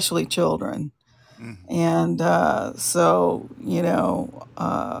 especially children. Mm-hmm. And so,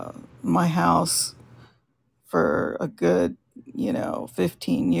 my house for a good,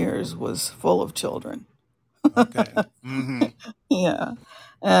 15 years was full of children. Okay. Mm-hmm. Yeah.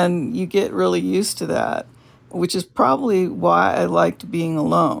 And you get really used to that, which is probably why I liked being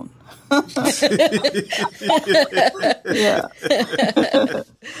alone. Yeah.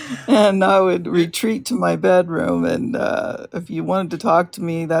 And I would retreat to my bedroom, and if you wanted to talk to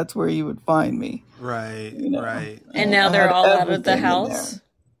me, that's where you would find me. Right. Right. And now they're all out of the house?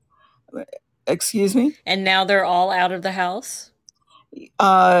 Excuse me? And now they're all out of the house?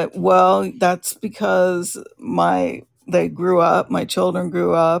 Well, that's because they grew up, my children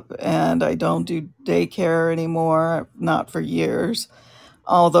grew up, and I don't do daycare anymore, not for years.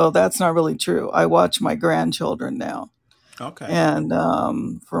 Although that's not really true. I watch my grandchildren now. Okay. And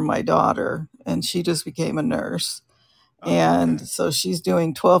for my daughter, and she just became a nurse. And so she's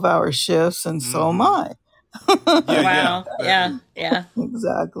doing 12-hour shifts, and so am I. Wow. Yeah.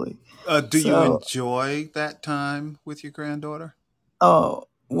 Exactly. Do you enjoy that time with your granddaughter? Oh,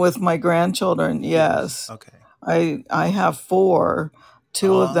 with my grandchildren, yes. Okay. I have 4.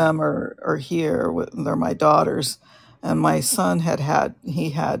 2 of them are here. They're my daughters. And my son had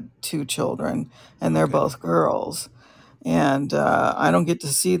 2 children, and they're both girls. And I don't get to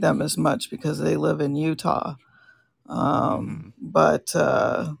see them as much because they live in Utah. But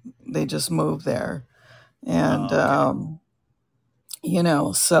they just moved there. And,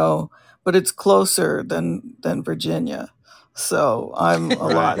 but it's closer than Virginia. So I'm a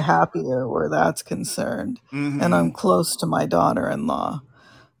lot happier where that's concerned. Mm-hmm. And I'm close to my daughter-in-law.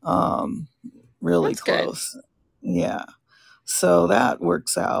 Really That's good. close. Yeah. So that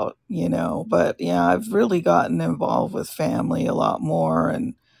works out, but yeah, I've really gotten involved with family a lot more.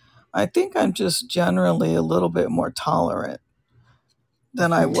 And I think I'm just generally a little bit more tolerant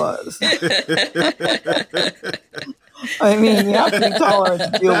than I was. I mean, you have to be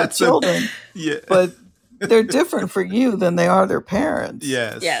tolerant to deal with children, but they're different for you than they are their parents.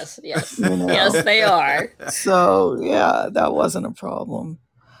 Yes. Yes. Yes, they are. So yeah, that wasn't a problem.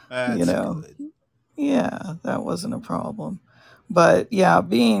 That's good. Yeah, that wasn't a problem. But yeah,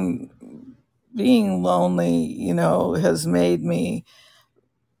 being lonely, has made me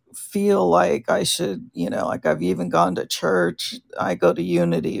feel like I should, like I've even gone to church. I go to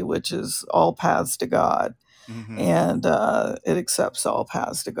Unity, which is all paths to God. Mm-hmm. And it accepts all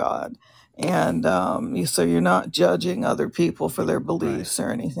paths to God. And so you're not judging other people for their beliefs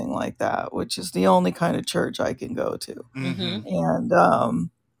or anything like that, which is the only kind of church I can go to. Mm-hmm. And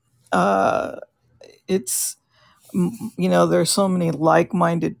it's, there's so many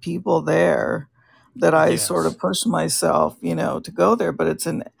like-minded people there that I sort of push myself, to go there. But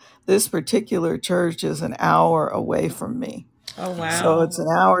this particular church is an hour away from me. Oh, wow. So it's an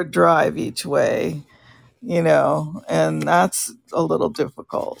hour drive each way, and that's a little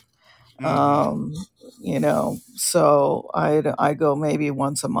difficult. Mm-hmm. So I go maybe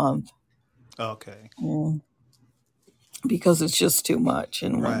once a month. Okay. Because it's just too much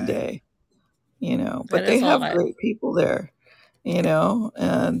in one day. But That they is a have lot. great people there,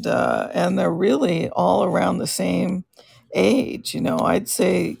 and they're really all around the same age. I'd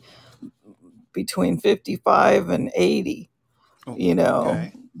say between 55 and 80,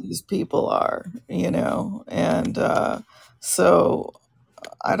 these people are, and so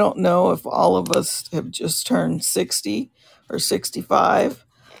I don't know if all of us have just turned 60 or 65,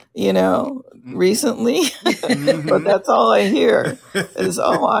 recently, but that's all I hear is,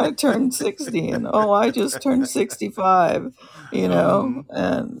 oh, I turned 60 and oh, I just turned 65, and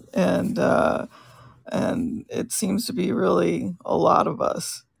it seems to be really a lot of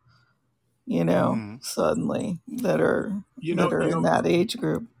us, suddenly that are in that age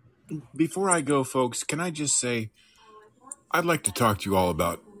group. Before I go, folks, can I just say, I'd like to talk to you all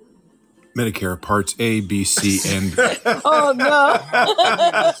about Medicare Parts A, B, C, and... Oh, no.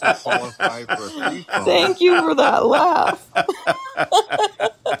 Thank you for that laugh.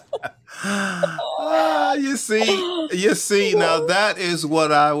 You see, now that is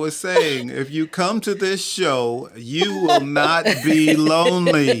what I was saying. If you come to this show, you will not be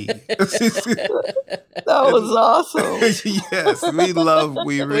lonely. That was awesome. Yes, we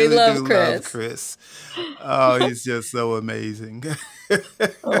really love do Chris. love Chris. Oh, he's just so amazing.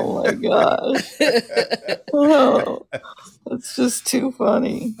 Oh my gosh. Oh, it's just too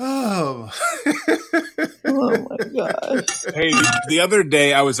funny. Oh. Oh my gosh. Hey, the other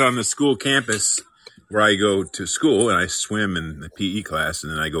day I was on the school campus where I go to school and I swim in the PE class,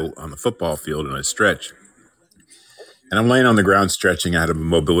 and then I go on the football field and I stretch. And I'm laying on the ground stretching. I had a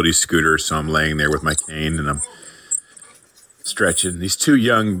mobility scooter, so I'm laying there with my cane and I'm stretching. These two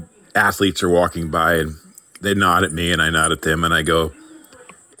young athletes are walking by and they nod at me and I nod at them and I go,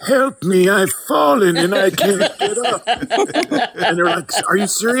 "Help me, I've fallen and I can't get up." And they're like, "Are you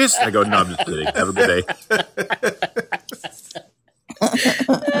serious?" I go, "No, I'm just kidding. Have a good day."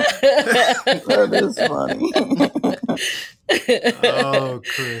 That is funny. Oh,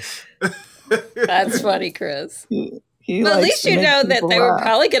 Chris. That's funny, Chris. He Well, at likes least to you make know that people they were laugh.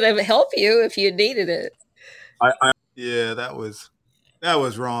 probably going to help you if you needed it. I Yeah, that was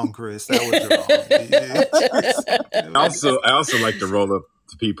wrong, Chris. That was wrong. I also like to roll up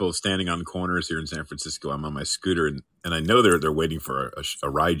to people standing on corners here in San Francisco. I'm on my scooter and I know they're waiting for a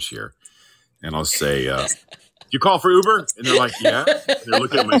ride share. And I'll say, "You call for Uber?" And they're like, "Yeah." And they're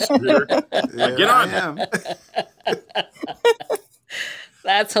looking at my scooter. Yeah, Get on. I am.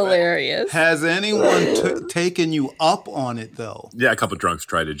 That's hilarious. Has anyone taken you up on it though? Yeah, a couple drunks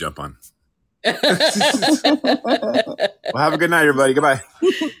tried to jump on. Well, have a good night, everybody. Goodbye.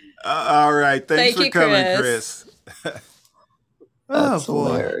 All right. Thanks Thank for you, coming, Chris. Chris. That's Oh boy.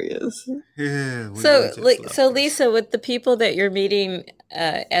 hilarious. Yeah. we So, just love Chris. Lisa, with the people that you're meeting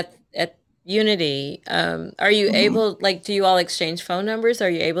at Unity, are you able, like, do you all exchange phone numbers?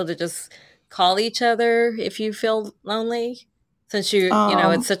 Are you able to just call each other if you feel lonely? Since you know,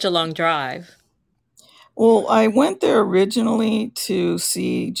 it's Um, such a long drive. well, I went there originally to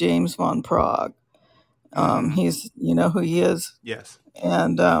see James Von Prague. Mhm. He's, you know who he is, Yes.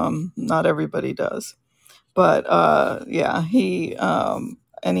 and not everybody does. But yeah, he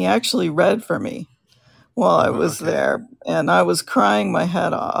and he actually read for me while I was Okay. there, and I was crying my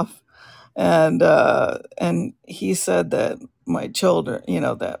head off. And he said that my children, you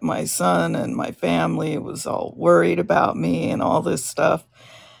know, that my son and my family was all worried about me and all this stuff.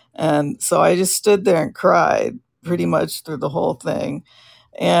 And so I just stood there and cried pretty much through the whole thing.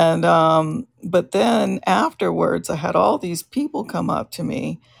 And but then afterwards, I had all these people come up to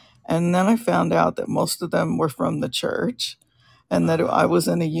me, and then I found out that most of them were from the church, and that I was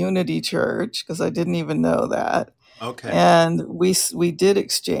in a Unity church because I didn't even know that. Okay. And we did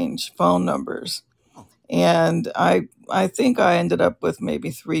exchange phone numbers, and I think I ended up with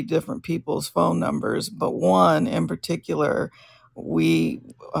maybe 3 different people's phone numbers, but one in particular, we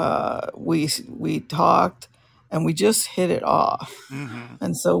we talked and we just hit it off, Mm-hmm.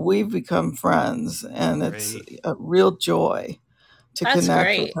 and so we've become friends, and it's Great. a real joy to That's connect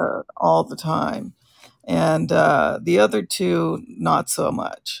with great. her all the time. And the other 2, not so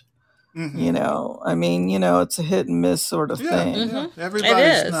much. Mm-hmm. You know, I mean, you know, it's a hit and miss sort of Yeah. thing. Yeah. It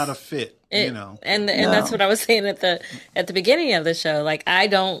Everybody's not a is. fit, you It know. and that's what No. I was saying at the beginning of the show. Like, I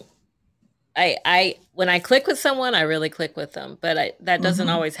don't, I when I click with someone, I really click with them, but that doesn't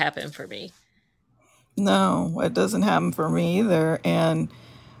hmm always happen for me. No, it doesn't happen for me either. And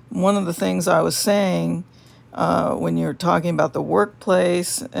one of the things I was saying when you're talking about the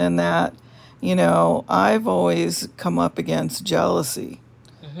workplace and that, you know, I've always come up against jealousy.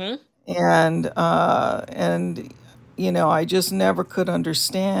 Hmm. And you know, I just never could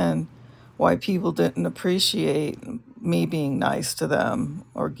understand why people didn't appreciate me being nice to them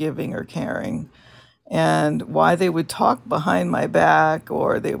or giving or caring, and why they would talk behind my back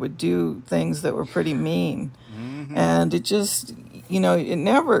or they would do things that were pretty mean. Mm-hmm. And it just, you know, it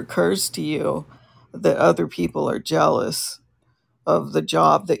never occurs to you that other people are jealous of the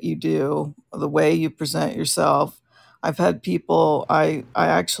job that you do, the way you present yourself. I've had people, I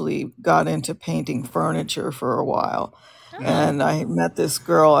actually got into painting furniture for a while. Oh, And I met this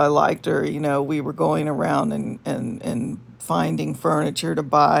girl, I liked her, you know, we were going around and finding furniture to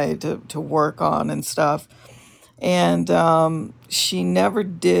buy, to work on and stuff. And she never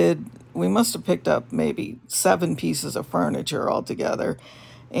did, we must have picked up maybe 7 pieces of furniture altogether.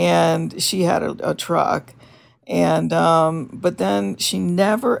 And she had a truck. And but then she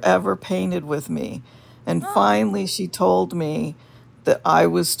never ever painted with me. And oh, finally she told me that I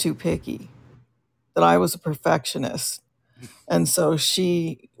was too picky, that I was a perfectionist. And so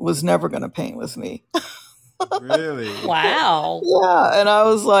she was never going to paint with me. Really? wow. Yeah, and I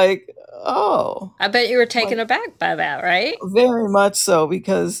was like, "Oh, I bet you were like taken aback by that, right? very much so,"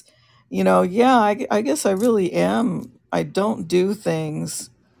 because you know, yeah, I guess I really am. I don't do things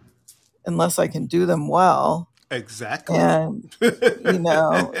unless I can do them well. Exactly. And I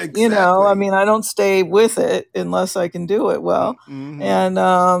Exactly. mean, I don't stay with it unless I can do it well.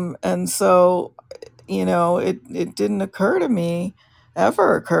 Mm-hmm. And so, you know, it didn't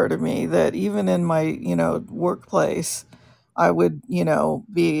ever occur to me that even in my, you know, workplace, I would, you know,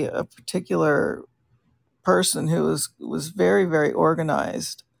 be a particular person who was very, very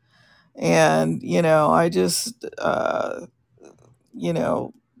organized. And, I just,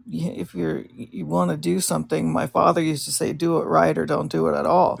 if you want to do something, my father used to say, do it right or don't do it at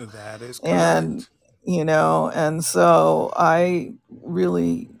all. That is And, correct. and so I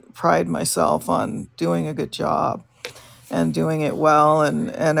really pride myself on doing a good job and doing it well and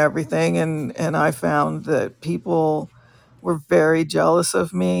everything. And I found that people were very jealous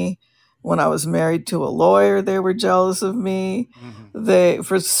of me. When I was married to a lawyer, they were jealous of me.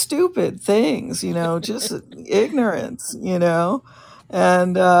 For stupid things, just ignorance,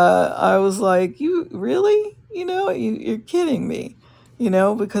 And I was like, you really, you're kidding me,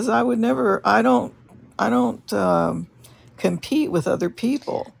 because I don't compete with other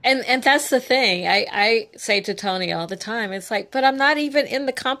people. And that's the thing. I say to Tony all the time, it's like, but I'm not even in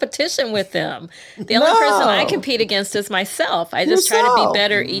the competition with them. The only person I No, compete against is myself. I just try to be yourself.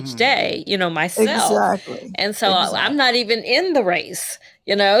 better each day, myself. Exactly. And so I'm Exactly. not even in the race,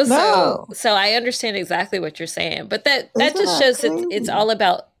 So No, so I understand exactly what you're saying. But that isn't just that shows that it's crazy? all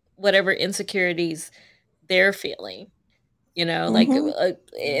about whatever insecurities they're feeling. Like Hmm.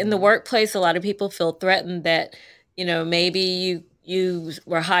 in the workplace, a lot of people feel threatened that, maybe you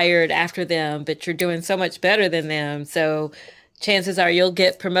were hired after them, but you're doing so much better than them. So chances are you'll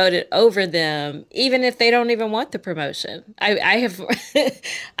get promoted over them, even if they don't even want the promotion. I have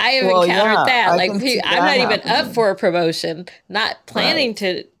I have Well, encountered yeah, that. I Like can see I'm that not even up happening. for a promotion, not Right. planning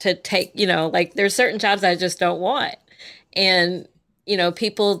to take. Like there's certain jobs I just don't want, and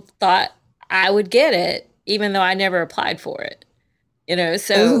people thought I would get it, even though I never applied for it. Isn't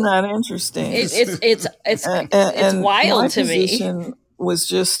So that interesting? it's And my wild to me. position was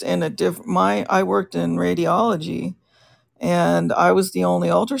just in a different. I worked in radiology, and I was the only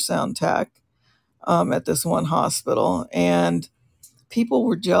ultrasound tech at this one hospital, and people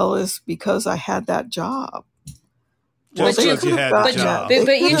were jealous because I had that job. Well, Just But they you, because could you have had the but gotten that. job. They but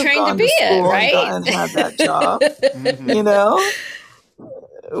could you have trained to gone be to it, school and right? gotten had that job. You know,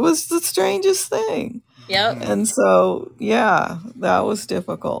 it was the strangest thing. Yep. And so, yeah, that was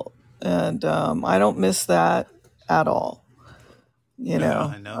difficult. And I don't miss that at all. Yeah,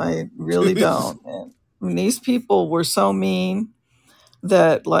 I know. I really don't. And these people were so mean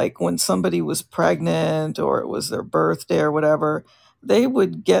that, like, when somebody was pregnant or it was their birthday or whatever, they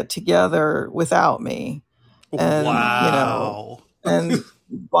would get together without me and, Wow. and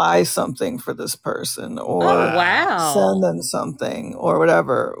buy something for this person Oh or Wow. send wow. them something or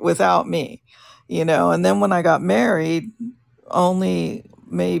whatever without me, And then when I got married, only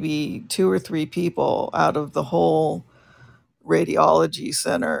maybe two or three people out of the whole radiology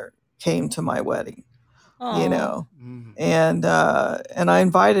center came to my wedding, you Oh. know, and I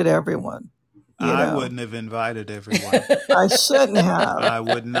invited everyone, you I know. wouldn't have invited everyone. I shouldn't have. I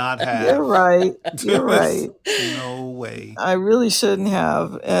would not You're have. right. You're There's right. no way. I really shouldn't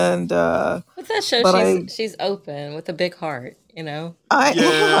have. And But that shows but she's open with a big heart. I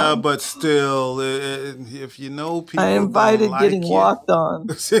Yeah, am. but still, if you know I people don't invited getting like you, walked on.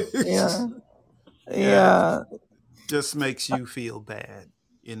 Yeah. yeah, it Yeah. just makes you feel bad,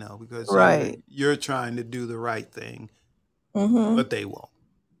 because you're Right. you're trying to do the right thing, Mhm. but they won't.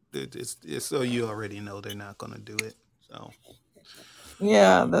 It's so you already know they're not going to do it. So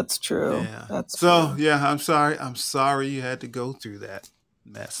Yeah, that's true. yeah. That's So true. yeah, I'm sorry. I'm sorry you had to go through that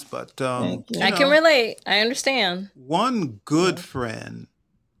mess. But Thank I you. can relate. I understand. one good Yeah. friend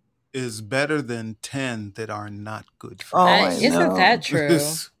is better than 10 that are not good Oh, I friends. Isn't that know.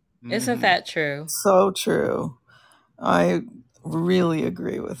 true? Isn't Hmm. that true? So true. I really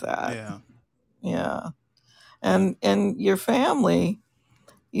agree with that. Yeah. Yeah. And your family,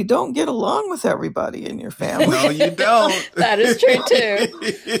 you don't get along with everybody in your family. No, you don't. That is true too.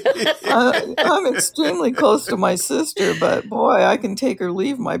 I'm extremely close to my sister, but boy, I can take or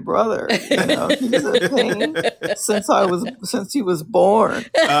leave my brother. He's a pain since he was born.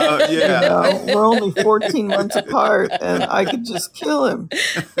 Yeah. We're only 14 months apart, and I could just kill him.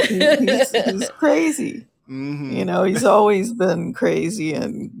 He's crazy. Hmm. He's always been crazy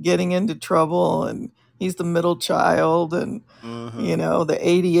and getting into trouble, and he's the middle child, and the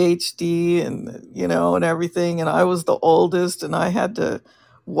ADHD and everything. And I was the oldest, and I had to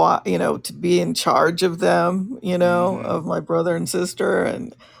to be in charge of them, of my brother and sister.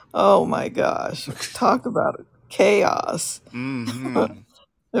 And oh my gosh, talk about chaos. Hmm.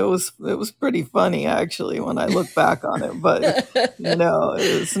 It was pretty funny actually when I look back on it, but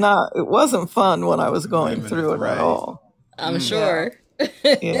it wasn't fun when I was going Living through it it at right. all. I'm Yeah. sure.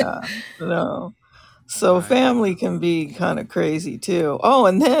 Yeah. No. So My family God. can be kind of crazy too. Oh,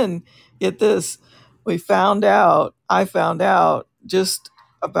 and then get this. I found out just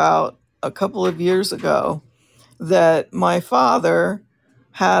about a couple of years ago that my father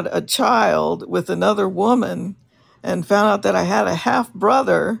had a child with another woman and found out that I had a half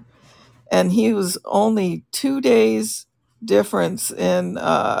brother, and he was only 2 days difference in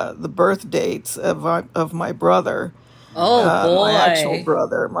the birth dates of my brother, Oh my actual boy.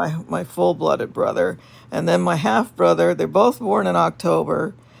 brother, my full-blooded brother, and then my half brother. They're both born in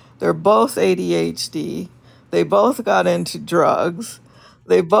October. They're both ADHD. They both got into drugs.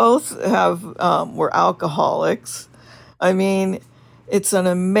 They both were alcoholics. I mean, it's an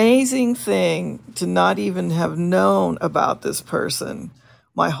amazing thing to not even have known about this person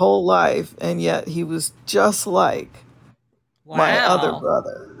my whole life, and yet he was just like my other Wow.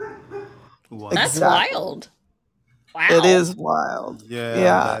 brother. Wow. That's Exactly. wild. It Wow. is wild. Yeah,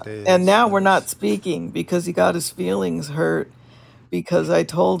 Yeah. that is. And now That we're is. not speaking because he got his feelings hurt because I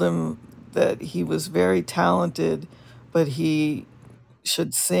told him that he was very talented, but he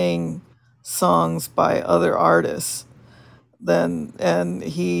should sing songs by other artists. And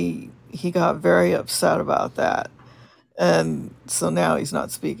he got very upset about that. And so now he's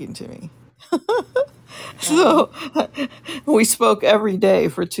not speaking to me. Wow. So we spoke every day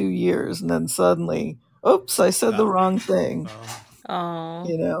for 2 years, and then suddenly, oops, I said the wrong thing, Oh, Oh.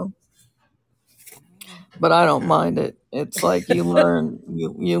 you know. But I don't okay. mind it. It's like you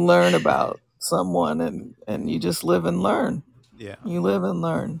learn about someone, and you just live and learn. Yeah. You live and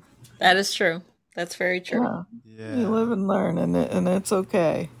learn. That is true. That's very true. Yeah. You live Yeah. and learn, and it's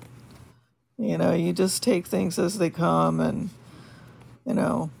okay. You know, you just take things as they come, and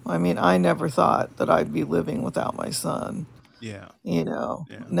I mean, I never thought that I'd be living without my son. Yeah. Yeah.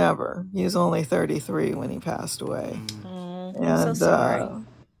 Never. He was only 33 when he passed away. Oh, I'm so And sorry.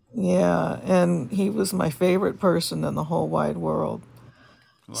 yeah, and he was my favorite person in the whole wide world.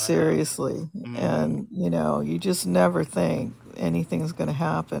 Wow. Seriously. And you just never think anything's going to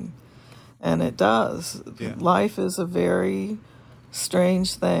happen, and it does. Yeah. Life is a very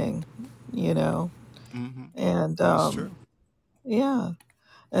strange thing, and That's true. yeah.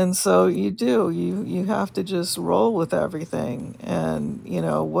 And so you have to just roll with everything. And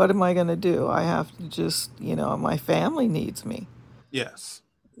what am I going to do? I have to just, my family needs me. Yes.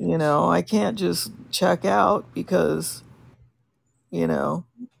 I can't just check out because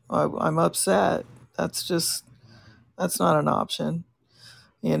I'm upset. That's not an option.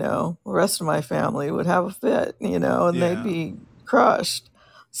 The rest of my family would have a fit, and they'd Yeah. be crushed.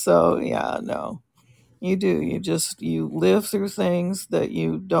 So yeah, no. You do. You live through things that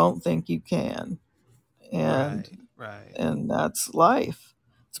you don't think you can. And Right. and that's life.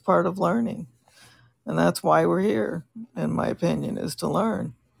 It's part of learning. And that's why we're here, in my opinion, is to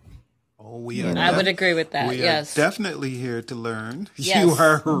learn. Oh, we You are. I would know. agree with that. We are Yes. definitely here to learn. You Yes.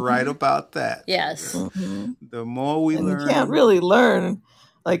 are right about that. Yes. hmm The more we And you can't learn, really learn,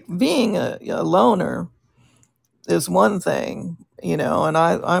 like being a loner is one thing, and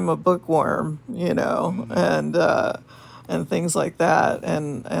I'm a bookworm, and things like that,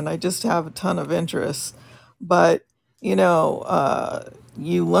 and I just have a ton of interests. But you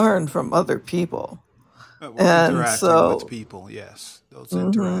learn from other people, we're and interacting with so people. Yes, those hmm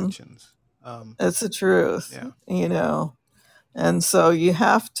interactions. it's the truth, Yeah. and so you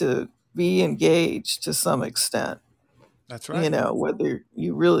have to be engaged to some extent, That's right. whether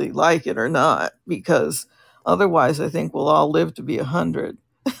you really like it or not, because otherwise I think we'll all live to be 100.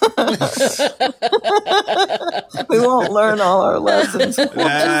 We won't learn all our lessons. We'll just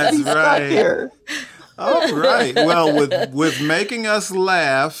That's be stuck right. here. All right. Well, with making us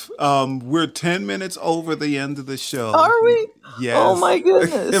laugh, we're 10 minutes over the end of the show. Are we? Yes. Oh my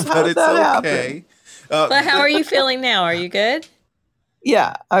goodness. How But did it's that happen? okay. But how are you feeling now? Are you good?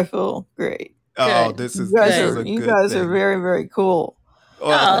 Yeah, I feel great. Oh, Good. this You is guys this is Good. a you good guys are thing. very, very cool.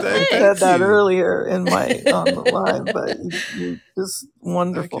 Well, Oh, I thank said thanks. that you. earlier on the live, but you're just Thank you.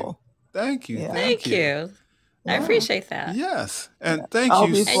 wonderful. Thank you. Yeah. Thank Thank you. you. I Yeah. appreciate that. Yes. And thank I'll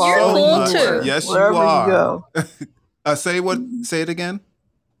you be And you're so cool following you much. too. Yes, you wherever you are. go. Say it again.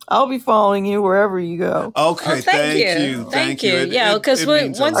 I'll be following you wherever you go. Oh, Okay, thank thank you. you. Thank Thank you. you. Yeah, because It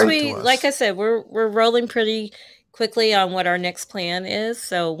means a once lot we, to like I us. said, we're rolling pretty quickly on what our next plan is.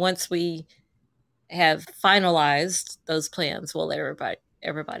 So once we have finalized those plans, we'll let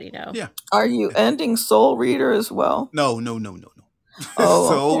everybody know. Yeah. Are you ending Soul Reader as well? No. Oh,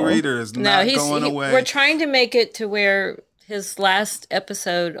 Soul okay. Reader is No, not going we're away. trying to make it to where his last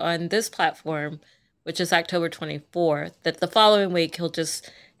episode on this platform, which is October 24th, that the following week he'll just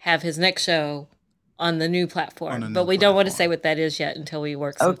have his next show on the new On platform. a But new we don't want to say platform. what that is yet until we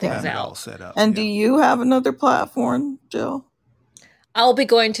work some Okay. things Have it all out. set up. And do Yeah. you have another platform, Jill? I'll be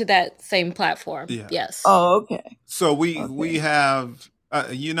going to that same platform. Yeah. Yes. Oh, okay. So we Okay. have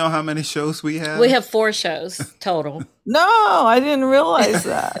You know how many shows we have? We have 4 shows total. No, I didn't realize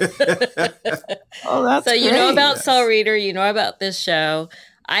that. Oh, that's So you know great. about Soul Reader, you know about this show.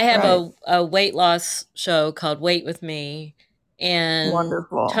 I have a weight loss show called Weight with Me, and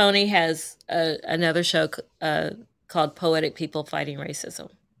Wonderful. Tony has another show called Poetic People Fighting Racism.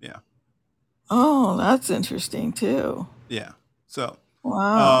 Yeah. Oh, that's interesting too. Yeah. So,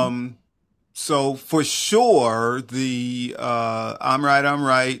 Wow. so for sure, the I'm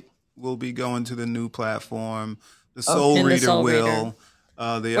Right will be going to the new platform. The Soul And the Reader Soul will.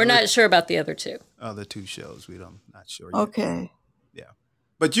 We're not sure about the other 2. Other 2 shows, not sure yet. Okay. Yeah.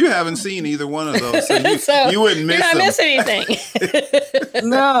 But you haven't seen either one of those, so you wouldn't miss you're not them. missing anything.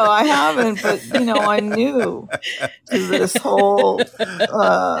 No, I haven't, but I knew this whole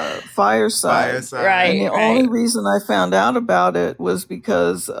fireside. Right. And the only reason I found out about it was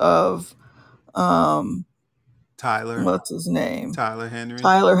because of Tyler. what's his name? Tyler Henry.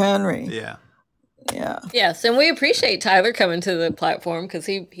 Tyler Henry. Yeah. Yeah. Yes, and we appreciate Tyler coming to the platform because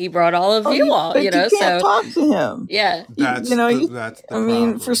he brought all of you all. But you can't so talk to him. yeah, That's that's the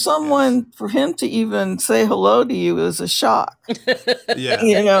problem. for him to even say hello to you is a shock. Yeah.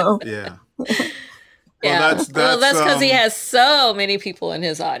 Yeah. yeah. That's because he has so many people in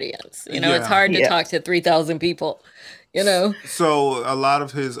his audience. It's hard to talk to 3,000 people. So a lot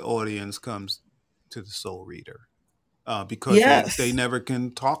of his audience comes to the Soul Reader because they never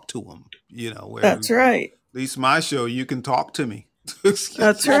can talk to him. That's right. At least my show, you can talk to me. That's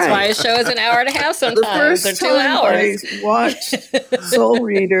right. That's why his show is an hour and a half sometimes, or 2 hours. I watched Soul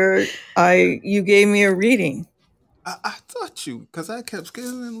Reader, you gave me a reading. I thought you, because I kept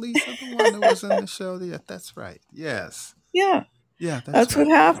getting Lisa, the one that was in the show. Yeah, that's right. Yes. Yeah. Yeah, that's right.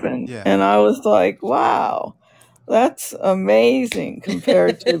 What happened. Yeah. And I was like, wow, that's amazing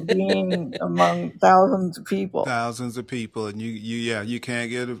compared to being among thousands of people. And you can't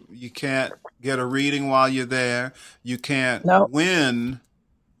get a reading while you're there. You can't win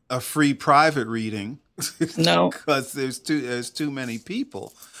a free private reading. No. Because there's too many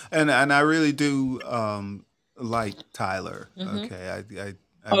people. And I really do like Tyler. Mm-hmm. Okay.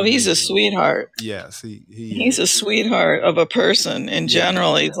 He's a sweetheart. Yes, he's a sweetheart of a person. In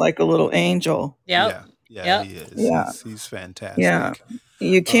general, he's like a little angel. Yep. Yeah, he is. Yeah. He's fantastic. Yeah.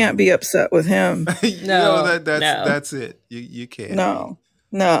 You can't be upset with him. That's it. You can't.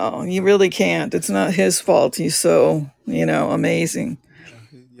 No, you really can't. It's not his fault. He's so, amazing.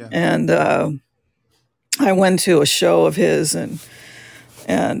 Yeah. And I went to a show of his and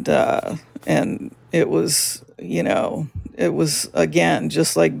it was, it was again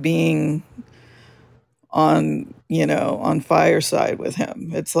just like being on Fireside with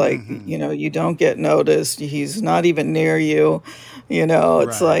him. It's like, you don't get noticed. He's not even near you.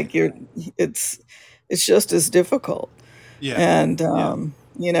 It's like it's just as difficult. Yeah. And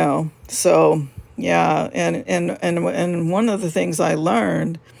so yeah. And one of the things I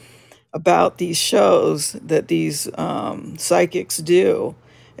learned about these shows that these psychics do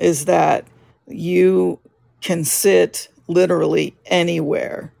is that you can sit literally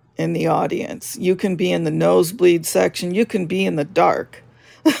anywhere in the audience. You can be in the nosebleed section. You can be in the dark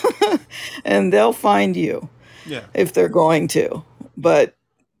and they'll find you if they're going to. But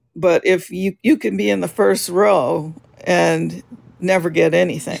if you can be in the first row and never get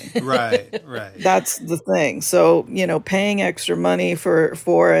anything. Right. That's the thing. So, paying extra money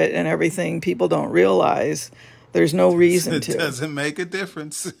for it and everything, people don't realize there's no reason to. It doesn't make a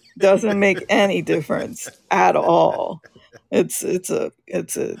difference. Doesn't make any difference at all. It's a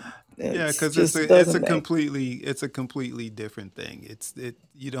completely different thing.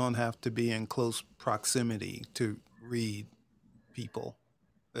 You don't have to be in close proximity to read people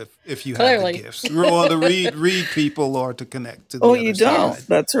if you have the gifts, or to read people or to connect to the other you side. don't.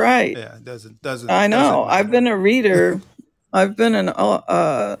 That's right. Yeah, it doesn't. I know. I've been a reader. I've been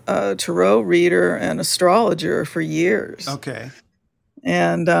a tarot reader and astrologer for years. Okay.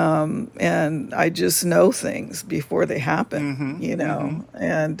 And I just know things before they happen,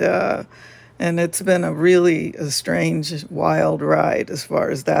 and it's been a strange, wild ride as far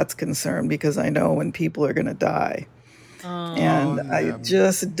as that's concerned, because I know when people are going to die. I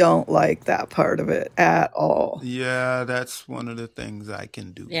just don't like that part of it at all. Yeah, that's one of the things I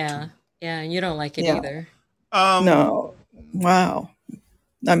can do. Yeah. Yeah, and you don't like it either. No. Wow.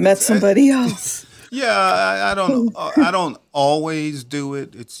 I met somebody else. Yeah, I don't always do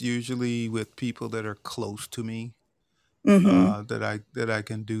it. It's usually with people that are close to me that I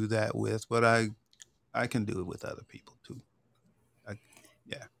can do that with. But I can do it with other people too.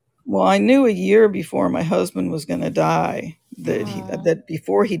 Well, I knew a year before my husband was going to die that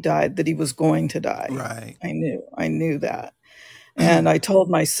before he died that he was going to die. Right. I knew that. And I told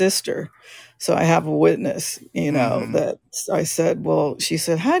my sister, so I have a witness, Mhm. that I said, well, she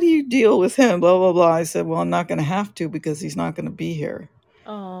said, how do you deal with him? Blah, blah, blah. I said, well, I'm not going to have to because he's not going to be here.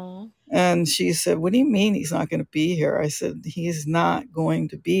 Oh. And she said, what do you mean he's not going to be here? I said, he's not going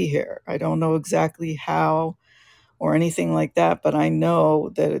to be here. I don't know exactly how or anything like that, but I know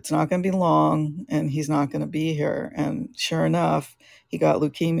that it's not going to be long and he's not going to be here. And sure enough, he got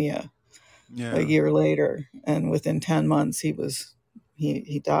leukemia a Yeah. year later, and within 10 months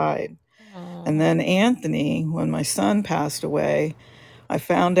he died. Oh. And then Anthony, when my son passed away, I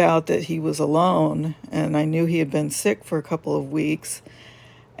found out that he was alone, and I knew he had been sick for a couple of weeks,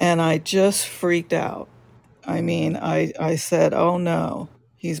 and I just freaked out. I mean, I said, oh no,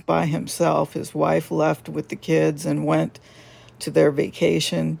 he's by himself. His wife left with the kids and went to their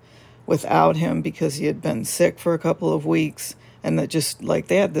vacation without him because he had been sick for a couple of weeks, and that just like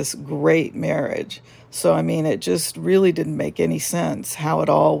they had this great marriage. So I mean, it just really didn't make any sense how it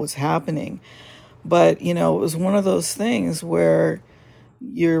all was happening. But it was one of those things where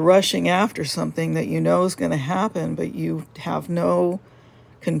you're rushing after something that you know is going to happen, but you have no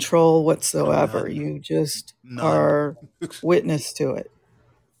control whatsoever. None. You just None. are witness to it.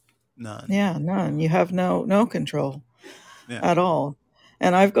 None. Yeah, none. You have no control Yeah. at all.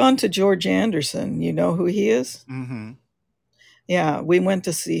 And I've gone to George Anderson. You know who he is? Mm-hmm. Yeah, we went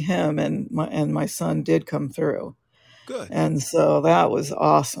to see him, and my son did come through. Good. And so that was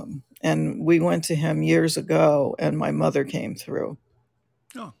awesome. And we went to him years ago, and my mother came through.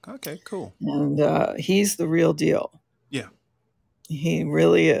 Oh, okay, cool. And he's the real deal. Yeah. He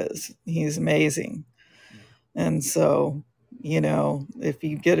really is. He's amazing. And so, if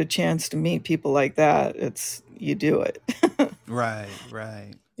you get a chance to meet people like that, you do it. Right,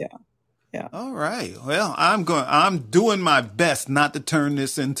 right. Yeah. Yeah. All right. Well, I'm doing my best not to turn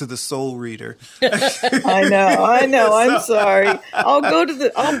this into the Soul Reader. I know. I'm sorry.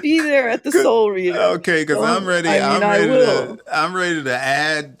 I'll be there at the Soul Reader. Okay, because I'm ready. I'm ready to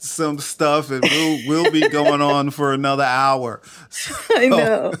add some stuff, and we'll be going on for another hour. So,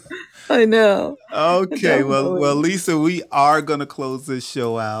 I know. Okay. Well, Lisa, we are going to close this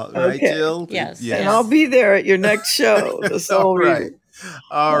show out, right, Okay. Jill? Yes. And I'll be there at your next show, the Soul All right. Reader.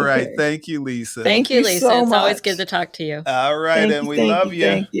 All right. Okay. Thank you, Lisa. Thank you, you Lisa. so It's always much. good to talk to you. All right, Thank and you, we thank love you, you.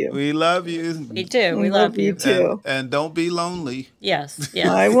 thank you. We love you. We do. We love you. too. And don't be lonely. Yes. I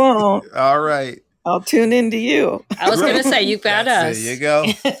Yes. won't. All right. I'll tune into you. I was going to say, you've got us. There you go.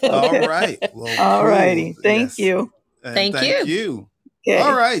 All right. Well, All cool. righty. Thank Yes. you. And Thank you. Okay.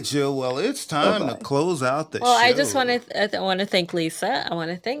 All right, Jill. Well, it's time Bye-bye. to close out the Well, show. I just want to thank Lisa. I want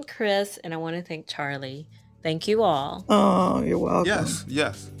to thank Chris, and I want to thank Charlie. Thank you all. Oh, you're welcome.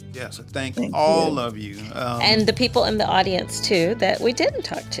 Yes. Thank Thank all you. of you. And the people in the audience, too, that we didn't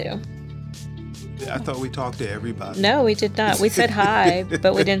talk to. I thought we talked to everybody. No, we did not. We said hi,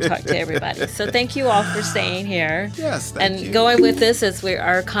 but we didn't talk to everybody. So thank you all for staying here. Yes, thank And you. going with this as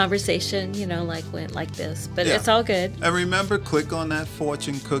our conversation, went like this. But Yeah. it's all good. And remember, click on that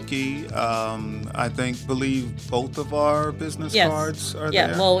fortune cookie. Believe both of our business Yes. cards are Yeah,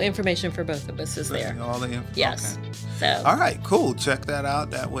 there. well, information for both of us is there. All the info. Yes. Okay. So All right, cool. Check that out.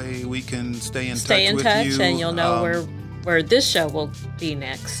 That way we can stay in stay in touch touch, with you. and you'll know where this show will be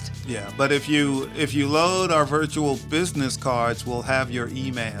next. Yeah, but if you load our virtual business cards, we'll have your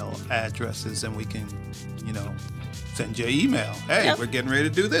email addresses, and we can, send you an email. Hey, Yep. we're getting ready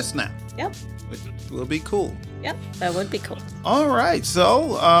to do this now. Yep. It will be cool. Yep. That would be cool. All right,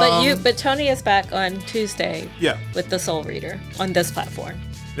 so But Tony is back on Tuesday yeah, with the Soul Reader on this platform.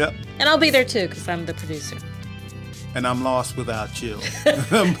 yep. And I'll be there too because I'm the producer. And I'm lost without Jill. That's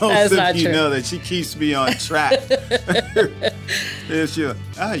Most not of you true. know that she keeps me on track. There's you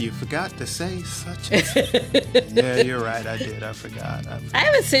forgot to say such and Yeah, you're right. I did. I forgot.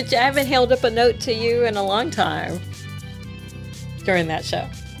 I haven't held up a note to you in a long time during that show.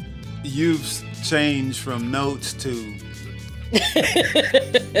 You've changed from notes to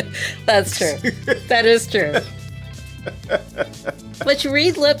That's true. That is true. But you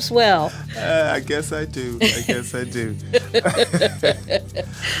read lips well. I guess I do.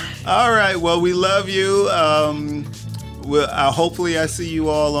 All right. Well, we love you. Hopefully I see you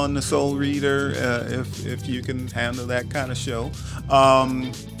all on the Soul Reader if you can handle that kind of show.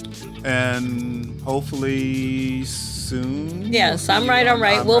 And hopefully soon. Yes, we'll I'm see right. you I'm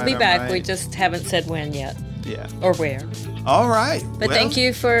right. on We'll be I'm back. Right. We just haven't said when yet Yeah. or where. All right. But thank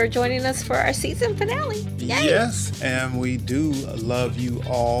you for joining us for our season finale. Yay. Yes, and we do love you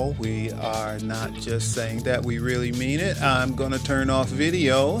all. We are not just saying that, we really mean it. I'm going to turn off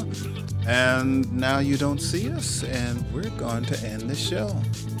video, and now you don't see us, and we're going to end the show.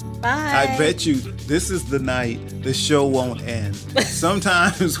 Bye. I bet you this is the night the show won't end.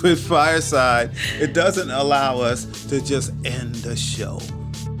 Sometimes with Fireside, it doesn't allow us to just end the show.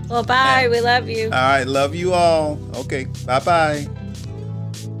 Well, bye. We love you. All right, love you all. Okay, bye-bye.